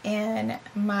it in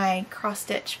my cross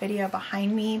stitch video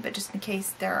behind me, but just in case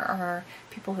there are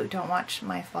people who don't watch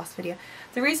my floss video.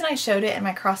 The reason I showed it in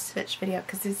my cross stitch video,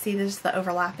 because you see there's the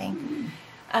overlapping.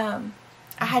 I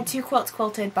had 2 quilts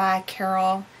quilted by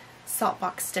Carol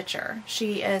Saltbox Stitcher.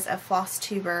 She is a floss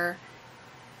tuber,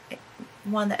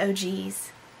 one of the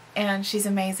OGs, and she's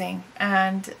amazing.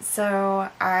 And so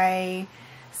I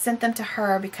sent them to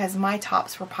her because my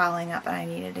tops were piling up and I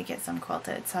needed to get some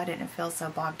quilted so I didn't feel so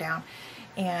bogged down.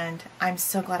 And I'm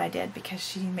so glad I did because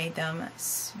she made them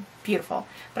beautiful.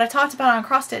 But I talked about it on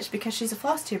cross stitch because she's a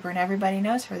floss tuber and everybody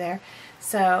knows her there.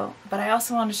 So, but I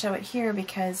also wanted to show it here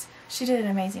because she did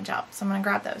an amazing job. So I'm going to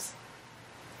grab those.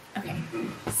 Okay,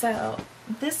 so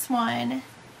this one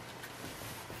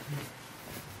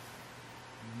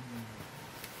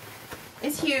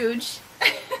is huge.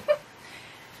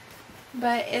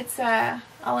 But it's,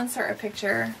 I'll insert a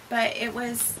picture, but it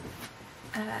was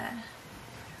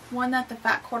one that the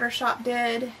Fat Quarter Shop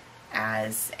did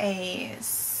as a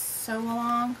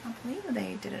sew-along. I believe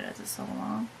they did it as a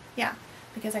sew-along. Yeah,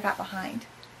 because I got behind.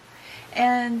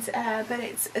 And, but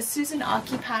it's a Susan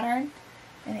Aki pattern,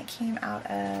 and it came out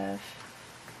of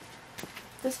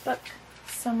this book,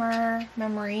 Summer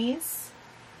Memories.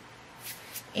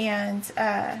 And,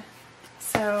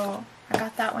 so I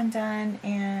got that one done,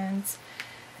 and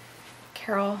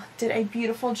Carol did a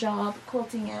beautiful job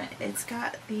quilting it. It's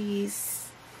got these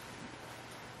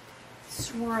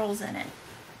swirls in it.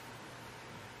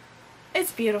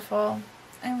 It's beautiful.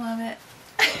 I love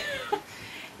it.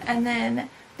 And then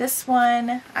this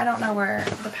one, I don't know where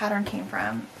the pattern came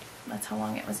from. That's how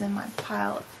long it was in my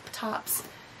pile of tops.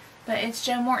 But it's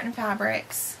Joe Morton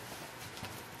Fabrics.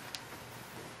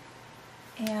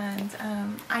 And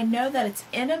I know that it's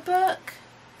in a book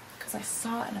because I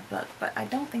saw it in a book, but I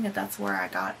don't think that that's where I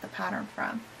got the pattern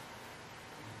from.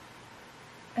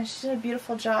 And she did a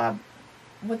beautiful job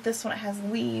with this one. It has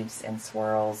leaves and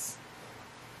swirls,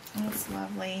 It's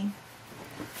lovely.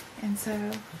 And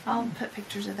so I'll put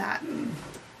pictures of that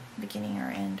beginning or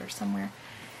end or somewhere.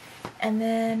 And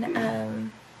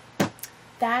then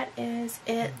that is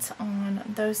it on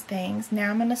those things. Now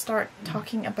I'm going to start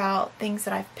talking about things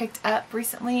that I've picked up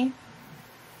recently.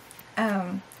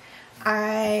 Let's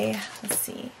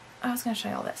see. I was going to show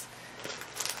you all this.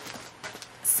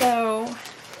 So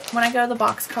when I go to the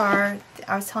Boxcar,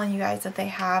 I was telling you guys that they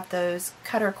have those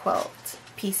cutter quilt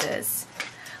pieces.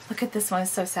 Look at this one,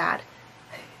 it's so sad.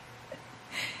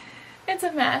 It's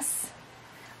a mess.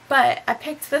 But I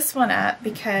picked this one up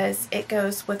because it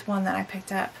goes with one that I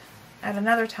picked up at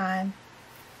another time.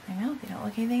 I know, they don't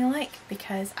look anything alike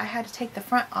because I had to take the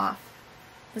front off.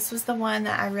 This was the one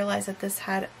that I realized that this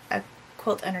had a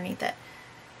quilt underneath it.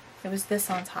 It was this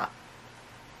on top.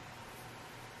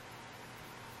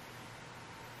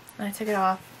 And I took it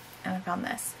off and I found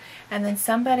this. And then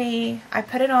somebody, I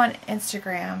put it on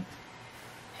Instagram.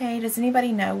 Hey, does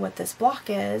anybody know what this block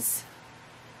is?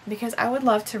 Because I would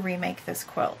love to remake this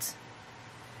quilt.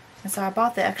 And so I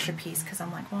bought the extra piece because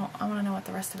I'm like, well, I want to know what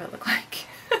the rest of it look like.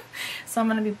 So I'm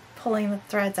going to be pulling the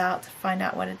threads out to find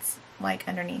out what it's like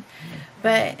underneath.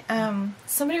 But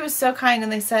somebody was so kind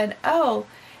and they said, oh,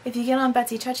 if you get on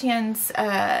Betsy Chutchian's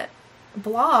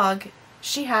blog,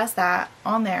 she has that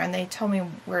on there, and they told me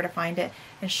where to find it,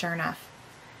 and sure enough,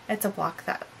 it's a block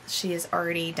that she has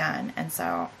already done, and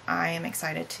so I am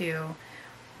excited to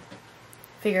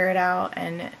figure it out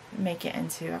and make it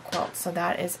into a quilt. So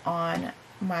that is on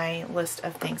my list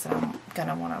of things that I'm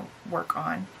gonna want to work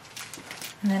on.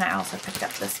 And then I also picked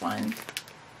up this one,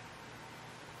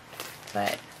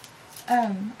 but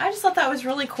I just thought that was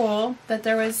really cool that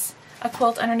there was a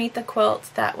quilt underneath the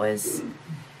quilt that was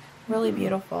really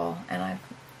beautiful, and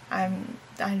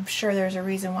I'm sure there's a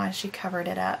reason why she covered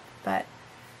it up, but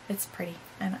it's pretty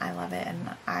and I love it,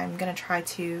 and I'm gonna try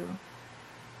to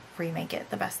remake it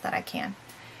the best that I can.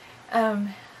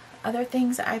 Other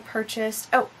things I purchased,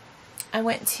 oh, I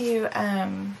went to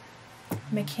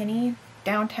McKinney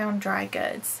Downtown Dry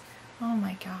Goods. Oh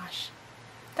my gosh,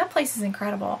 that place is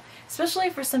incredible, especially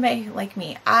for somebody like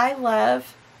me. I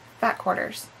love fat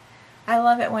quarters. I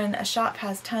love it when a shop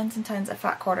has tons and tons of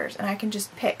fat quarters and I can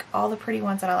just pick all the pretty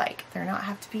ones that I like. They're not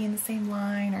have to be in the same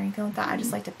line or anything like that. I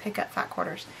just like to pick up fat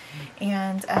quarters.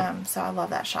 And so I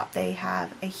love that shop. They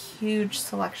have a huge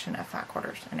selection of fat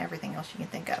quarters and everything else you can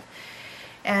think of.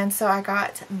 And so I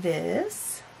got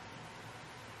this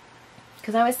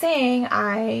because I was saying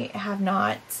I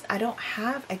don't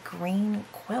have a green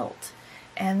quilt.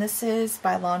 And this is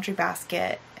by Laundry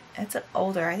Basket. It's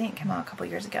older. I think it came out a couple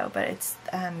years ago, but it's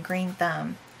Green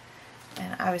Thumb,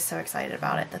 and I was so excited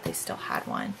about it that they still had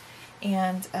one.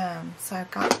 And so I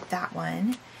got that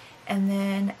one. And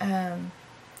then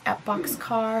at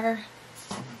Boxcar,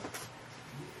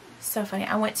 so funny,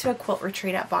 I went to a quilt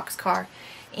retreat at Boxcar,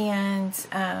 and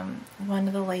one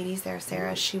of the ladies there,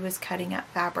 Sarah, she was cutting up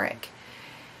fabric.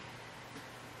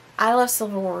 I love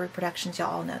Civil War reproductions,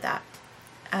 y'all all know that.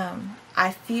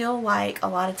 I feel like a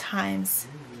lot of times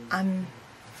I'm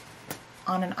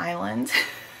on an island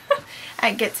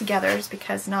at get-togethers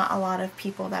because not a lot of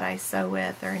people that I sew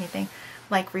with or anything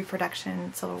like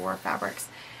reproduction Civil War fabrics.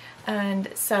 And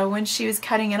so when she was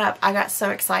cutting it up, I got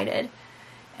so excited.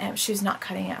 And she was not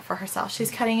cutting it for herself. She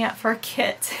was cutting it for a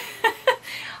kit.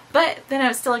 But then it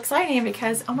was still exciting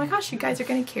because, oh my gosh, you guys are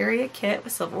going to carry a kit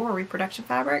with Civil War reproduction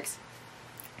fabrics?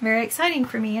 Very exciting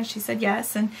for me. And she said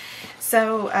yes. And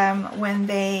so when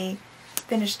they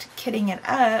finished kitting it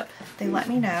up, they let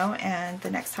me know, and the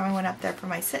next time I went up there for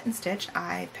my sit and stitch,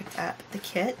 I picked up the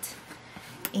kit,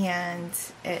 and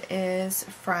it is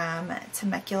from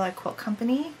Temecula Quilt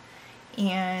Company,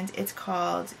 and it's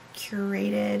called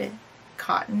Curated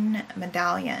Cotton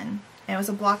Medallion, and it was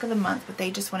a block of the month, but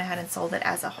they just went ahead and sold it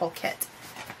as a whole kit.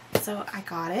 So I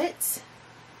got it.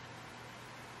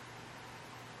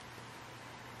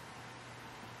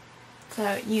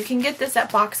 So you can get this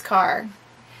at Boxcar,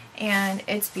 and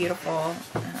it's beautiful.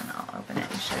 And I'll open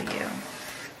it and show you.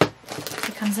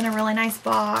 It comes in a really nice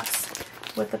box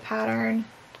with the pattern,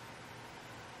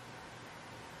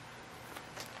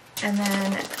 and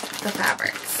then the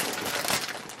fabrics.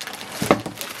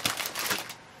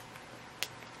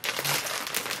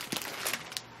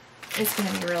 It's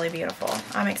going to be really beautiful.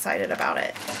 I'm excited about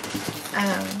it.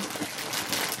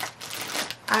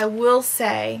 I will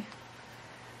say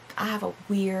I have a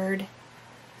weird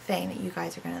thing that you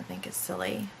guys are going to think is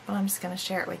silly, but I'm just going to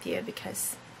share it with you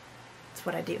because it's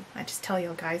what I do. I just tell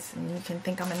you guys, and you can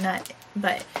think I'm a nut,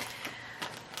 but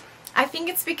I think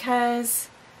it's because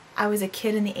I was a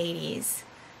kid in the 80s,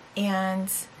 and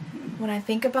when I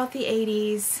think about the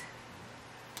 80s,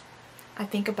 I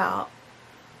think about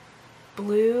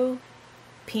blue,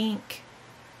 pink,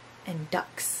 and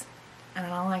ducks. And I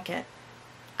don't like it.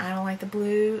 I don't like the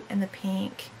blue and the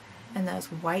pink and those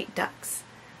white ducks.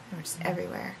 They're just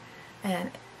everywhere.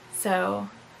 And so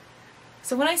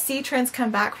when I see trends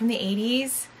come back from the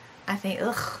 80s, I think,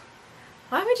 ugh,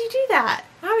 why would you do that?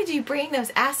 Why would you bring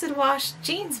those acid wash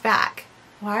jeans back?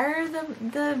 Why are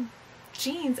the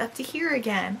jeans up to here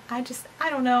again? I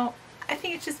don't know. I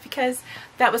think it's just because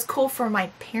that was cool for my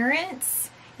parents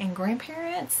and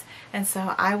grandparents, and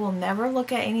so I will never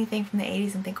look at anything from the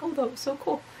 80s and think, oh, that was so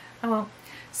cool. I won't.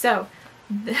 So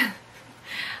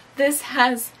this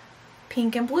has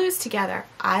pink and blues together.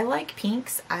 I like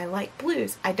pinks. I like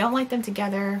blues. I don't like them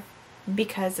together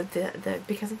because of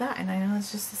because of that. And I know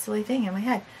it's just a silly thing in my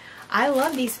head. I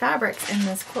love these fabrics in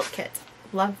this quilt kit.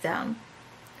 Love them.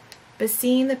 But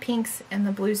seeing the pinks and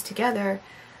the blues together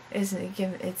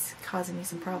it's causing me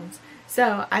some problems.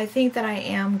 So I think that I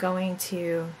am going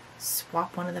to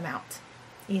swap one of them out.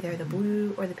 Either the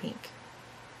blue or the pink.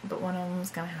 But one of them is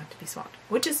going to have to be swapped.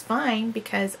 Which is fine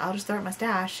because I'll just throw it in my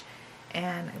stash.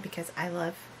 And because I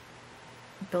love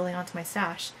building onto my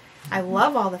stash. I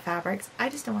love all the fabrics. I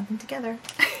just don't want them together.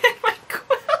 My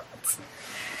quilt.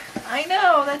 I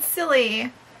know, that's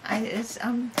silly.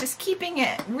 I'm just keeping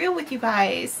it real with you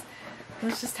guys.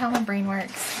 That's just how my brain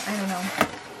works. I don't know.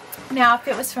 Now, if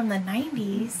it was from the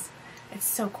 90s, it's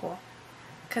so cool.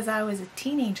 Because I was a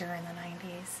teenager in the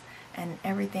 90s. And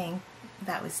everything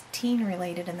that was teen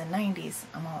related in the 90s,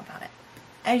 I'm all about it.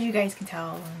 As you guys can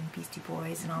tell, Beastie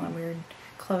Boys and all the weird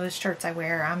clothes, shirts I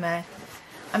wear. I'm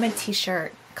a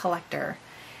t-shirt collector.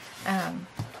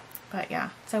 But yeah,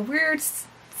 so weird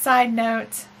side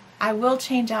note. I will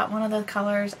change out one of the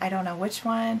colors. I don't know which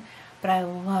one, but I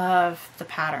love the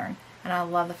pattern and I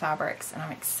love the fabrics and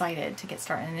I'm excited to get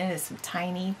started. And it is some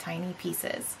tiny, tiny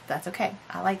pieces. That's okay.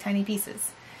 I like tiny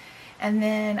pieces. And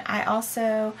then I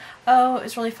also, oh, it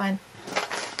was really fun.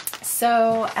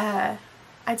 So,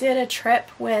 I did a trip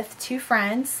with two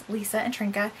friends, Lisa and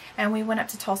Trinka, and we went up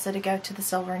to Tulsa to go to the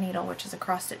Silver Needle, which is a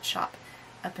cross-stitch shop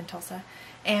up in Tulsa.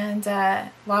 And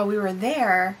while we were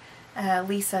there,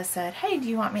 Lisa said, hey, do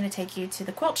you want me to take you to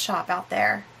the quilt shop out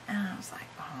there? And I was like,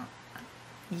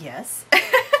 yes.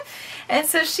 And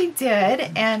so she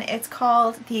did, and it's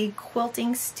called the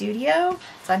Quilting Studio.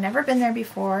 So I've never been there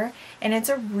before, and it's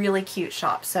a really cute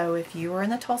shop. So if you were in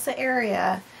the Tulsa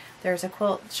area, there's a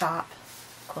quilt shop,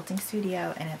 Quilting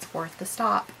Studio, and it's worth the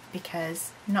stop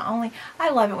because not only, I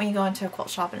love it when you go into a quilt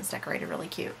shop and it's decorated really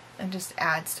cute and just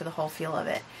adds to the whole feel of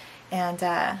it. And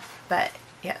but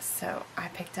yes, so I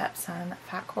picked up some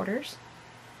fat quarters.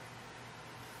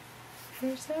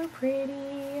 They're so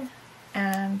pretty.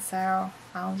 And so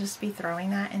I'll just be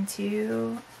throwing that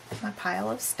into my pile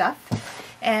of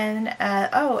stuff. And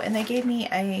oh, and they gave me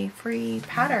a free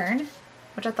pattern,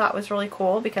 which I thought was really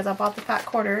cool because I bought the fat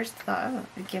quarters. Thought, oh,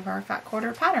 I'd give our fat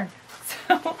quarter pattern.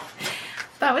 So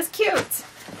that was cute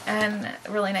and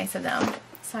really nice of them.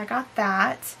 So I got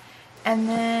that. And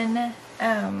then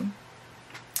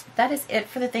that is it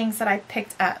for the things that I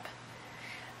picked up.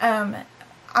 I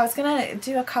was gonna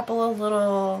do a couple of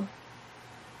little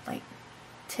like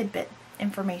tidbit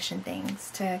information things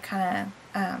to kind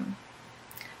of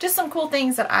just some cool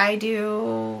things that I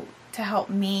do to help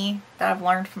me that I've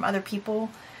learned from other people.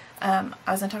 I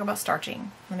was gonna talk about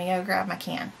starching. Let me go grab my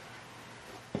can.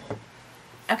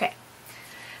 Okay,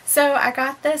 so I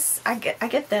got this. I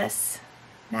get this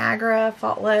Niagara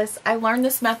Faultless. I learned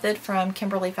this method from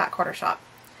Kimberly Fat Quarter Shop.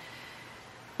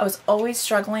 I was always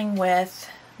struggling with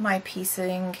my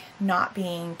piecing not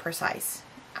being precise.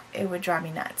 It would drive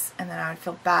me nuts, and then I would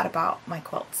feel bad about my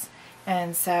quilts.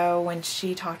 And so when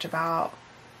she talked about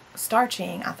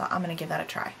starching, I thought I'm gonna give that a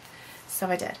try. So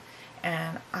I did,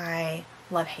 and I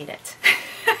hate it.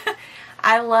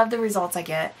 I love the results I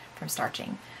get from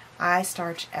starching. I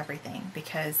starch everything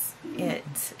because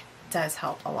it does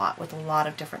help a lot with a lot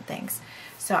of different things.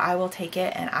 So I will take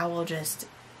it and I will just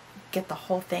get the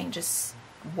whole thing just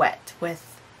wet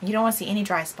with, you don't want to see any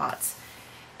dry spots.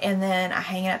 And then I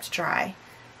hang it up to dry.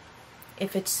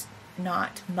 If it's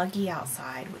not muggy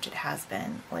outside, which it has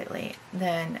been lately,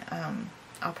 then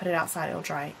I'll put it outside. It'll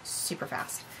dry super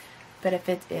fast. But if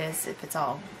it's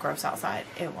all gross outside,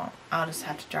 it won't. I'll just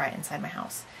have to dry it inside my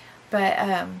house.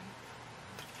 But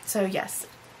so yes,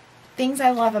 things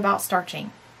I love about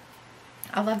starching.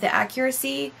 I love the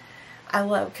accuracy. I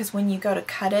love because when you go to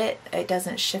cut it, it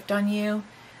doesn't shift on you.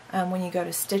 When you go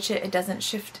to stitch it, it doesn't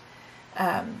shift.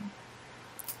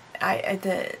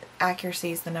 The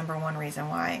accuracy is the #1 reason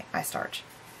why I starch.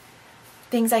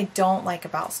 Things I don't like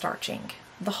about starching.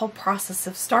 the whole process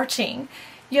of starching.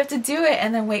 You have to do it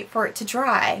and then wait for it to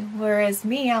dry. Whereas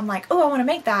me, I'm like, oh, I want to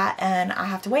make that, and I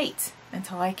have to wait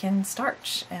until I can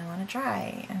starch and let it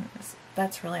dry, and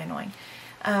that's really annoying.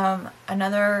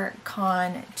 Another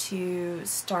con to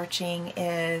starching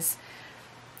is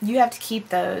you have to keep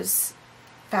those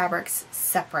fabrics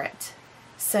separate.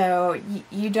 So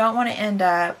you don't want to end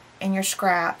up in your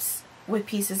scraps with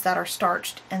pieces that are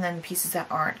starched and then pieces that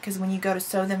aren't, because when you go to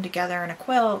sew them together in a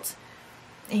quilt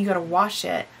and you go to wash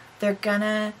it, they're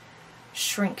gonna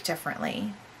shrink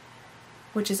differently,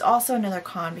 which is also another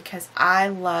con, because I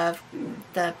love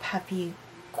the puffy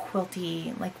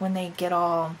quilty, like when they get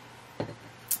all,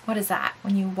 what is that,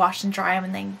 when you wash and dry them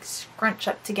and they scrunch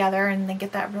up together and they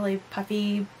get that really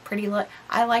puffy pretty look.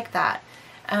 I like that.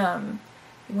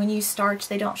 When you starch,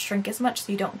 they don't shrink as much,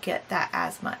 so you don't get that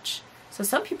as much. So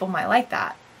some people might like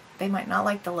that. They might not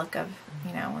like the look of,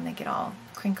 you know, when they get all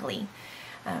crinkly.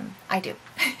 I do.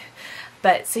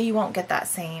 But so you won't get that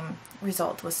same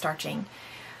result with starching.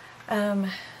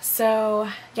 So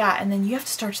yeah, and then you have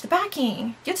to starch the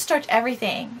backing. You have to starch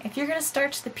everything. If you're going to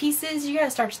starch the pieces, you got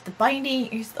to starch the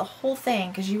binding, use the whole thing,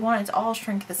 because you want it to all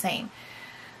shrink the same.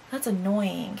 That's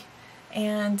annoying.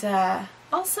 And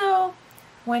also,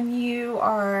 when you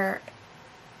are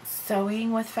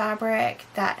sewing with fabric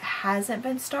that hasn't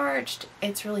been starched,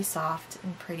 it's really soft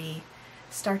and pretty.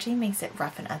 Starching makes it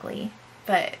rough and ugly,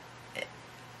 but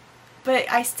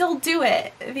I still do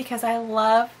it because I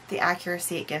love the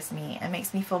accuracy it gives me. It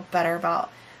makes me feel better about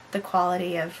the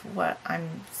quality of what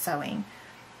I'm sewing.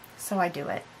 So I do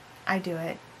it. I do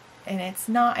it. And it's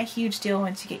not a huge deal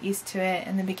once you get used to it.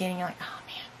 In the beginning, you're like, oh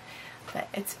man, but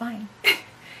it's fine.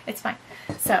 It's fine.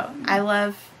 So I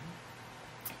love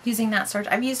using that starch.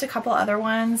 I've used a couple other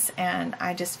ones, and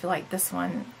I just feel like this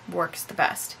one works the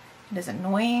best. It is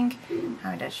annoying.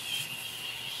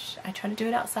 I try to do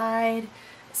it outside.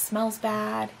 It smells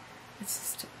bad. It's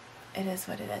just, it is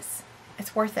what it is.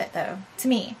 It's worth it though, to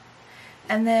me.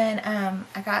 And then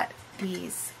I got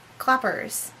these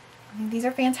clappers. I think these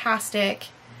are fantastic.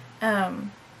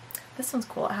 This one's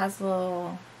cool. It has a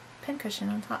little pin cushion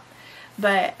on top.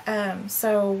 But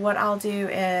so what I'll do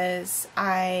is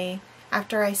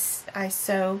after I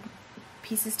sew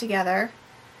pieces together,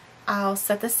 I'll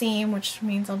set the seam, which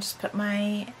means I'll just put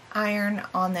my iron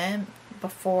on them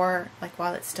before, like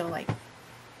while it's still like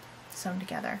sewn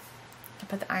together. I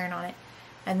put the iron on it,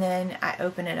 and then I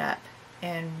open it up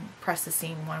and press the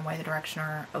seam one way the direction,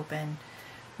 or open,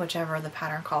 whichever the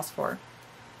pattern calls for.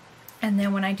 And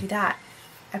then when I do that,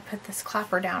 I put this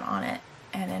clapper down on it,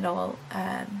 and it'll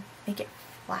make it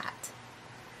flat,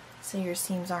 so your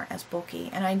seams aren't as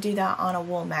bulky. And I do that on a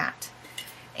wool mat,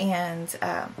 and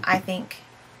I think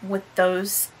with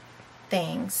those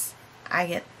things I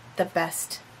get the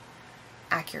best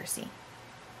accuracy.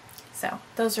 So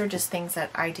those are just things that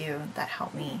I do that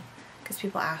help me, because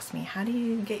people ask me, how do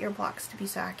you get your blocks to be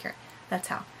so accurate? That's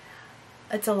how.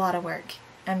 It's a lot of work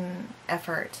and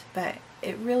effort, but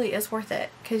it really is worth it,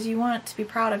 because you want to be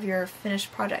proud of your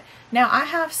finished project. Now I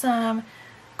have some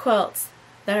quilts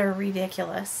that are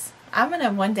ridiculous.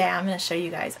 One day I'm gonna show you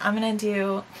guys. I'm gonna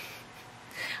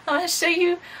show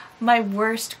you my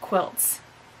worst quilts.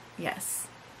 Yes,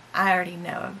 I already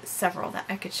know of several that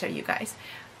I could show you guys.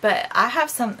 But I have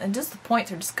some, and just the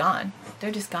points are just gone.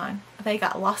 They're just gone. They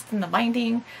got lost in the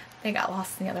binding. They got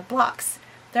lost in the other blocks.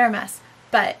 They're a mess.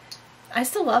 But I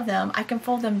still love them. I can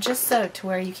fold them just so to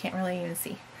where you can't really even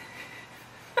see.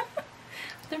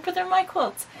 But they're my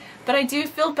quilts. But I do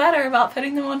feel better about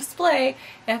putting them on display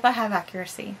if I have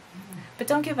accuracy. But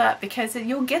don't give up, because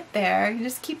you'll get there. You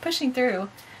just keep pushing through.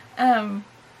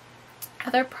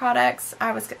 Other products,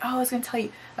 I was going to tell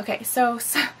you. Okay, so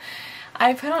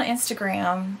I put on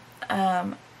Instagram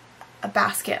a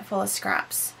basket full of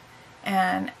scraps,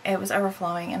 and it was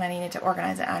overflowing, and I needed to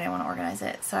organize it. I didn't want to organize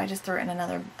it, so I just threw it in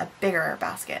a bigger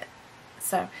basket.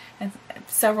 So, and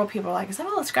several people were like, is that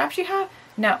all the scraps you have?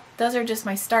 No, those are just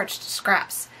my starched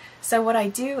scraps. So what I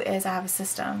do is I have a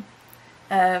system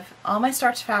of all my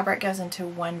starched fabric goes into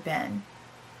one bin,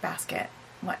 basket,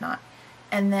 whatnot.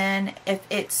 And then if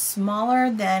it's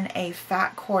smaller than a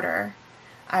fat quarter,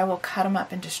 I will cut them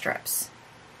up into strips.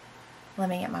 Let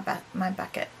me get my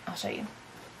bucket. I'll show you.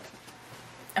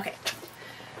 Okay.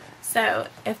 So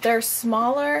if they're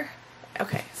smaller,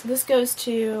 okay, so this goes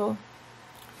to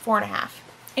 4.5.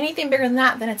 Anything bigger than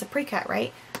that, then it's a pre-cut,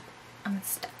 right? I'm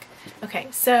stuck. Okay,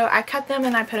 so I cut them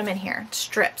and I put them in here.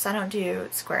 Strips. I don't do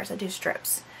squares, I do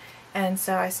strips. And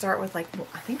so I start with, like,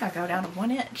 I think I go down to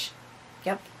 1 inch.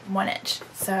 Yep, 1 inch.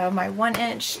 So my 1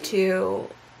 inch to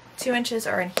 2 inches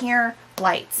are in here,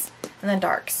 lights, and then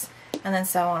darks, and then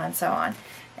so on and so on.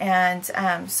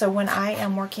 And so when I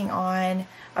am working on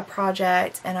a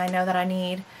project and I know that I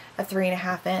need a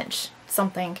 3.5 inch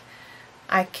something,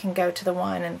 I can go to the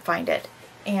one and find it.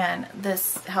 And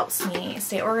this helps me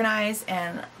stay organized,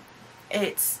 and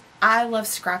I love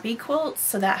scrappy quilts,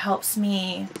 so that helps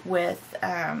me with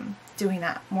doing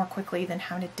that more quickly than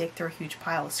having to dig through a huge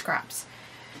pile of scraps.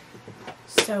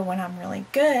 So when I'm really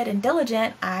good and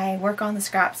diligent, I work on the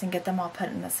scraps and get them all put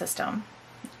in the system.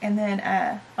 And then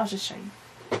I'll just show you.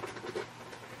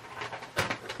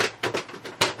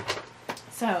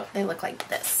 So they look like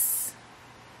this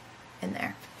in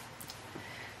there.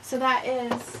 So that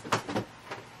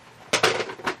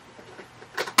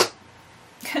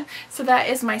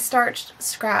is my starched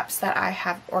scraps that I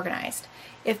have organized.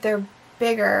 If they're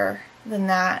bigger than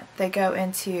that, they go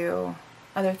into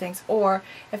other things. Or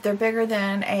if they're bigger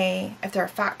than if they're a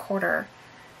fat quarter,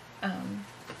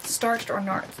 starched or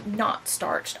not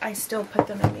starched, I still put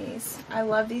them in these. I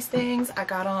love these things. I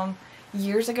got them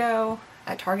years ago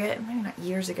at Target. Maybe not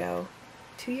years ago,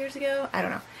 2 years ago, I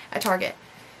don't know, at Target.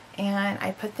 And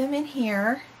I put them in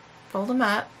here, fold them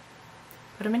up,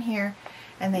 put them in here,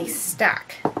 and they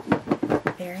stack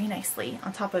very nicely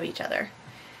on top of each other.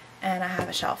 And I have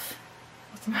a shelf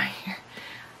with them right here,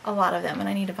 a lot of them, and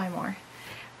I need to buy more.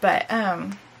 But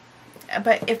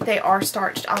if they are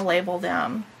starched, I'll label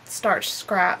them starched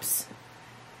scraps,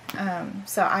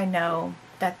 so I know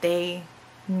that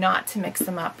not to mix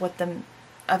them up with the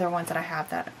other ones that I have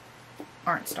that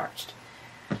aren't starched.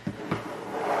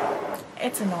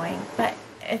 It's annoying, but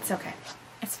it's okay.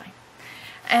 It's fine.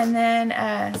 And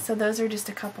then, so those are just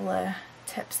a couple of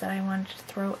tips that I wanted to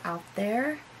throw out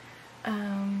there.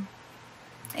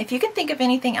 If you can think of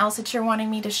anything else that you're wanting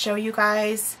me to show you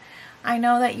guys, I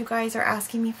know that you guys are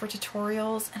asking me for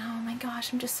tutorials, and oh my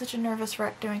gosh, I'm just such a nervous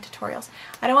wreck doing tutorials.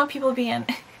 I don't want people being,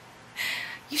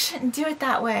 you shouldn't do it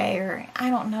that way, or I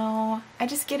don't know. I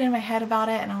just get in my head about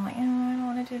it, and I'm like, oh, I don't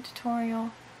want to do a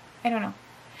tutorial. I don't know.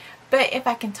 But if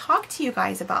I can talk to you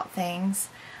guys about things,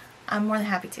 I'm more than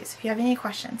happy to. So if you have any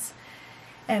questions,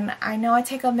 and I know I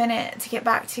take a minute to get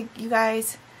back to you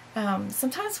guys.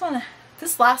 Sometimes when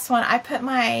this last one, I put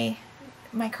my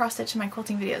cross stitch and my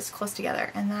quilting videos close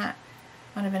together, and that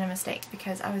might have been a mistake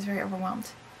because I was very overwhelmed.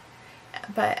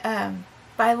 But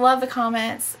I love the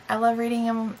comments. I love reading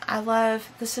them. I love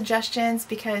the suggestions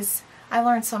because I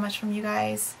learned so much from you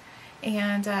guys,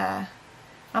 and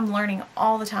I'm learning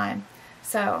all the time.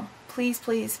 So please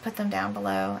put them down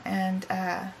below, and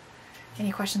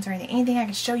any questions or anything I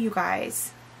can show you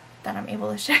guys that I'm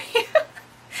able to show you.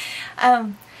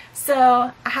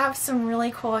 So I have some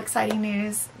really cool, exciting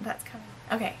news that's coming.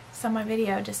 Okay, so my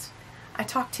video I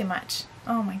talk too much.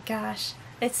 Oh my gosh,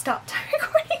 it stopped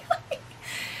recording.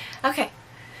 Okay,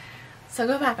 so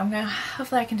go back.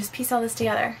 Hopefully I can just piece all this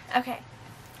together. Okay,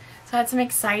 so I had some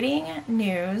exciting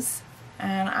news,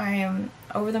 and I am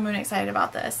over the moon excited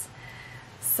about this.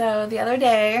 So the other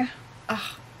day,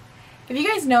 if you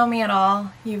guys know me at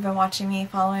all, you've been watching me,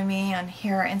 following me on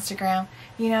here or Instagram,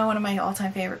 you know one of my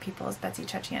all-time favorite people is Betsy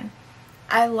Chuchian.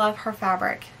 I love her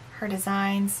fabric, her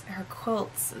designs, her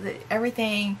quilts,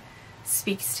 everything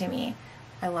speaks to me.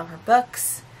 I love her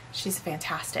books. She's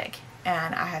fantastic.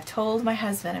 And I have told my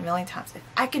husband a million times, if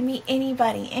I could meet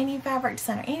anybody, any fabric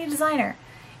designer, any designer,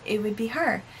 it would be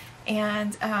her.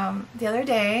 And the other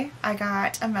day I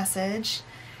got a message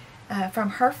from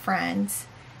her friend,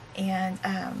 and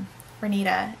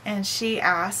Renita, and she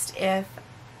asked if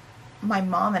my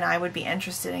mom and I would be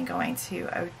interested in going to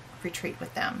a retreat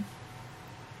with them.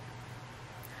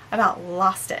 I about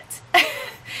lost it.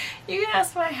 You can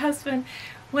ask my husband.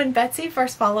 When Betsy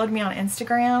first followed me on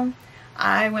Instagram,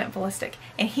 I went ballistic,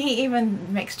 and he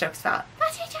even makes jokes about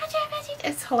Betsy.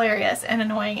 It's hilarious and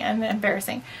annoying and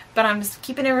embarrassing, but I'm just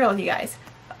keeping it real with you guys.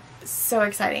 So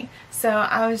exciting. So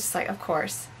I was just like, of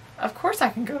course I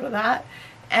can go to that.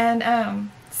 And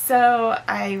so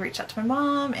I reached out to my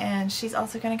mom, and she's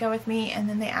also going to go with me. And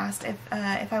then they asked if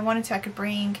I wanted to, I could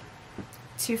bring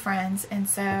 2 friends. And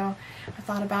so I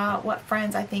thought about what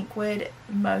friends I think would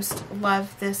most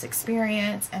love this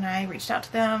experience, and I reached out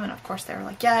to them, and of course they were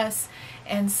like yes.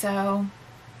 And so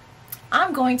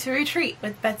I'm going to retreat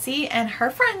with Betsy and her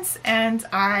friends, and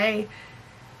I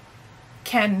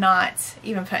cannot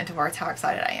even put into words how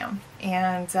excited I am.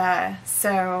 And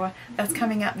so that's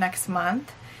coming up next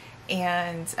month,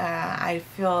 and I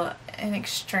feel an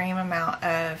extreme amount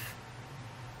of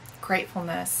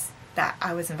gratefulness that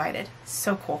I was invited.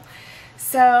 So cool.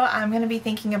 So I'm going to be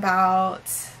thinking about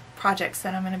projects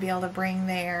that I'm going to be able to bring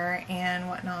there and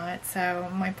whatnot.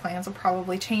 So my plans will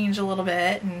probably change a little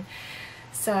bit, and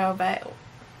so, but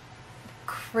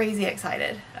crazy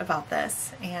excited about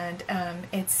this. And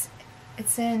it's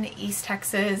It's in East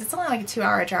Texas. It's only like a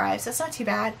 2-hour drive, so it's not too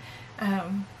bad.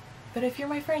 But if you're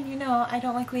my friend, you know I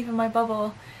don't like leaving my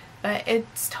bubble, but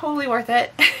it's totally worth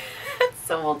it.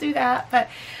 So we'll do that. But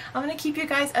I'm gonna keep you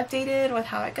guys updated with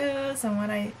how it goes and what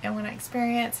I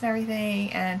experience and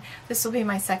everything. And this will be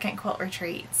my second quilt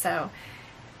retreat, so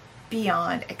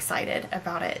beyond excited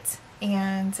about it.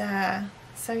 And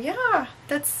so yeah,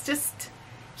 that's just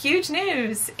huge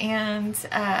news. And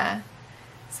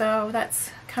so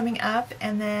that's coming up.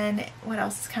 And then what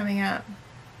else is coming up?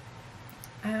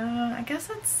 I guess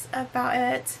that's about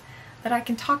it that I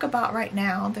can talk about right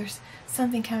now. There's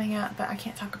something coming up, but I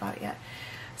can't talk about it yet,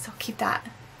 so keep that.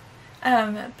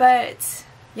 But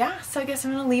yeah, so I guess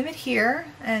I'm gonna leave it here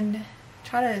and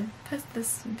try to put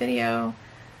this video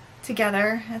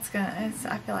together. I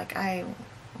feel like I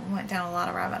went down a lot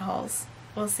of rabbit holes.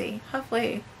 We'll see.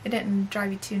 Hopefully it didn't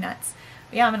drive you too nuts.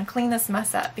 But yeah, I'm gonna clean this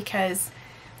mess up because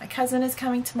my cousin is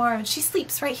coming tomorrow and she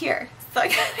sleeps right here. So I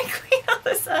gotta clean all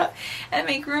this up and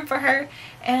make room for her.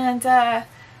 And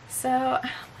so, oh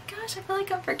my gosh, I feel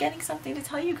like I'm forgetting something to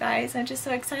tell you guys. I'm just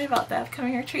so excited about the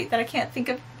upcoming retreat that I can't think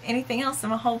of anything else, and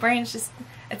my whole brain is just,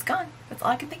 it's gone. That's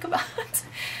all I can think about.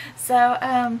 So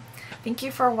thank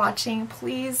you for watching.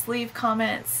 Please leave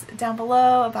comments down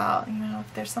below about, you know,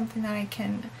 if there's something that I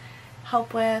can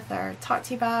help with or talk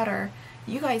to you about, or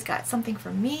you guys got something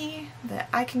for me that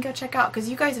I can go check out, because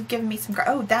you guys have given me some,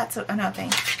 oh, that's another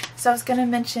thing. So I was going to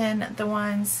mention the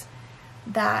ones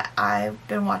that I've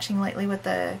been watching lately with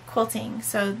the quilting.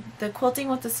 So the Quilting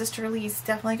with the Sisterlies,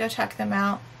 definitely go check them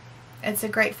out. It's a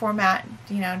great format,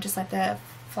 you know, just like the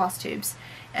floss tubes.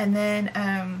 And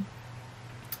then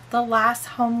The Last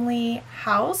Homely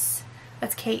House,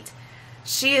 that's Kate.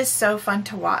 She is so fun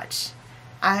to watch.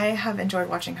 I have enjoyed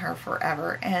watching her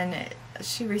forever, and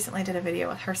she recently did a video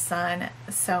with her son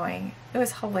sewing. It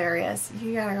was hilarious.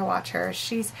 You gotta go watch her.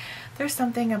 There's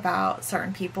something about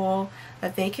certain people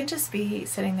that they can just be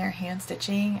sitting there hand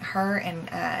stitching. Her and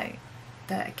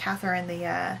Catherine,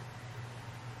 the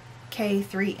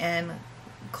K3N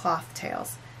cloth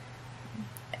tails.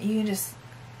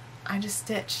 I just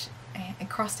stitch and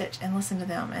cross stitch and listen to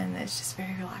them, and it's just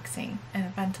very relaxing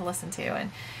and fun to listen to.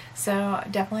 And so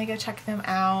definitely go check them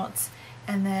out.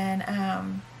 And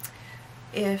then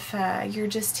if you're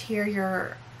just here,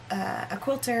 you're a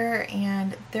quilter,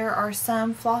 and there are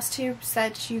some floss tubes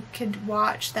that you could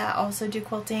watch that also do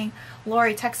quilting.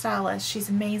 Lori, textilist, she's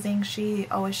amazing. She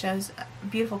always shows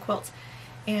beautiful quilts.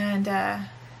 And I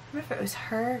remember if it was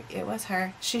her, it was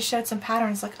her. She showed some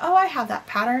patterns, like, oh, I have that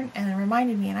pattern, and it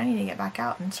reminded me, and I need to get back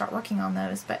out and start working on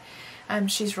those. But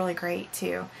she's really great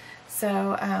too.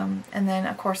 So and then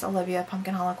of course Olivia,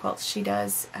 Pumpkin Hollow Quilts, she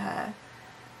does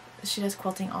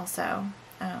quilting also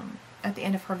at the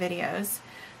end of her videos.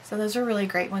 So those are really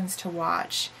great ones to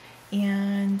watch.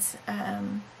 And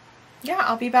yeah,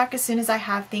 I'll be back as soon as I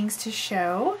have things to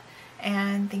show.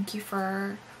 And thank you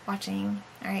for watching.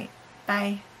 All right,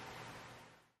 bye.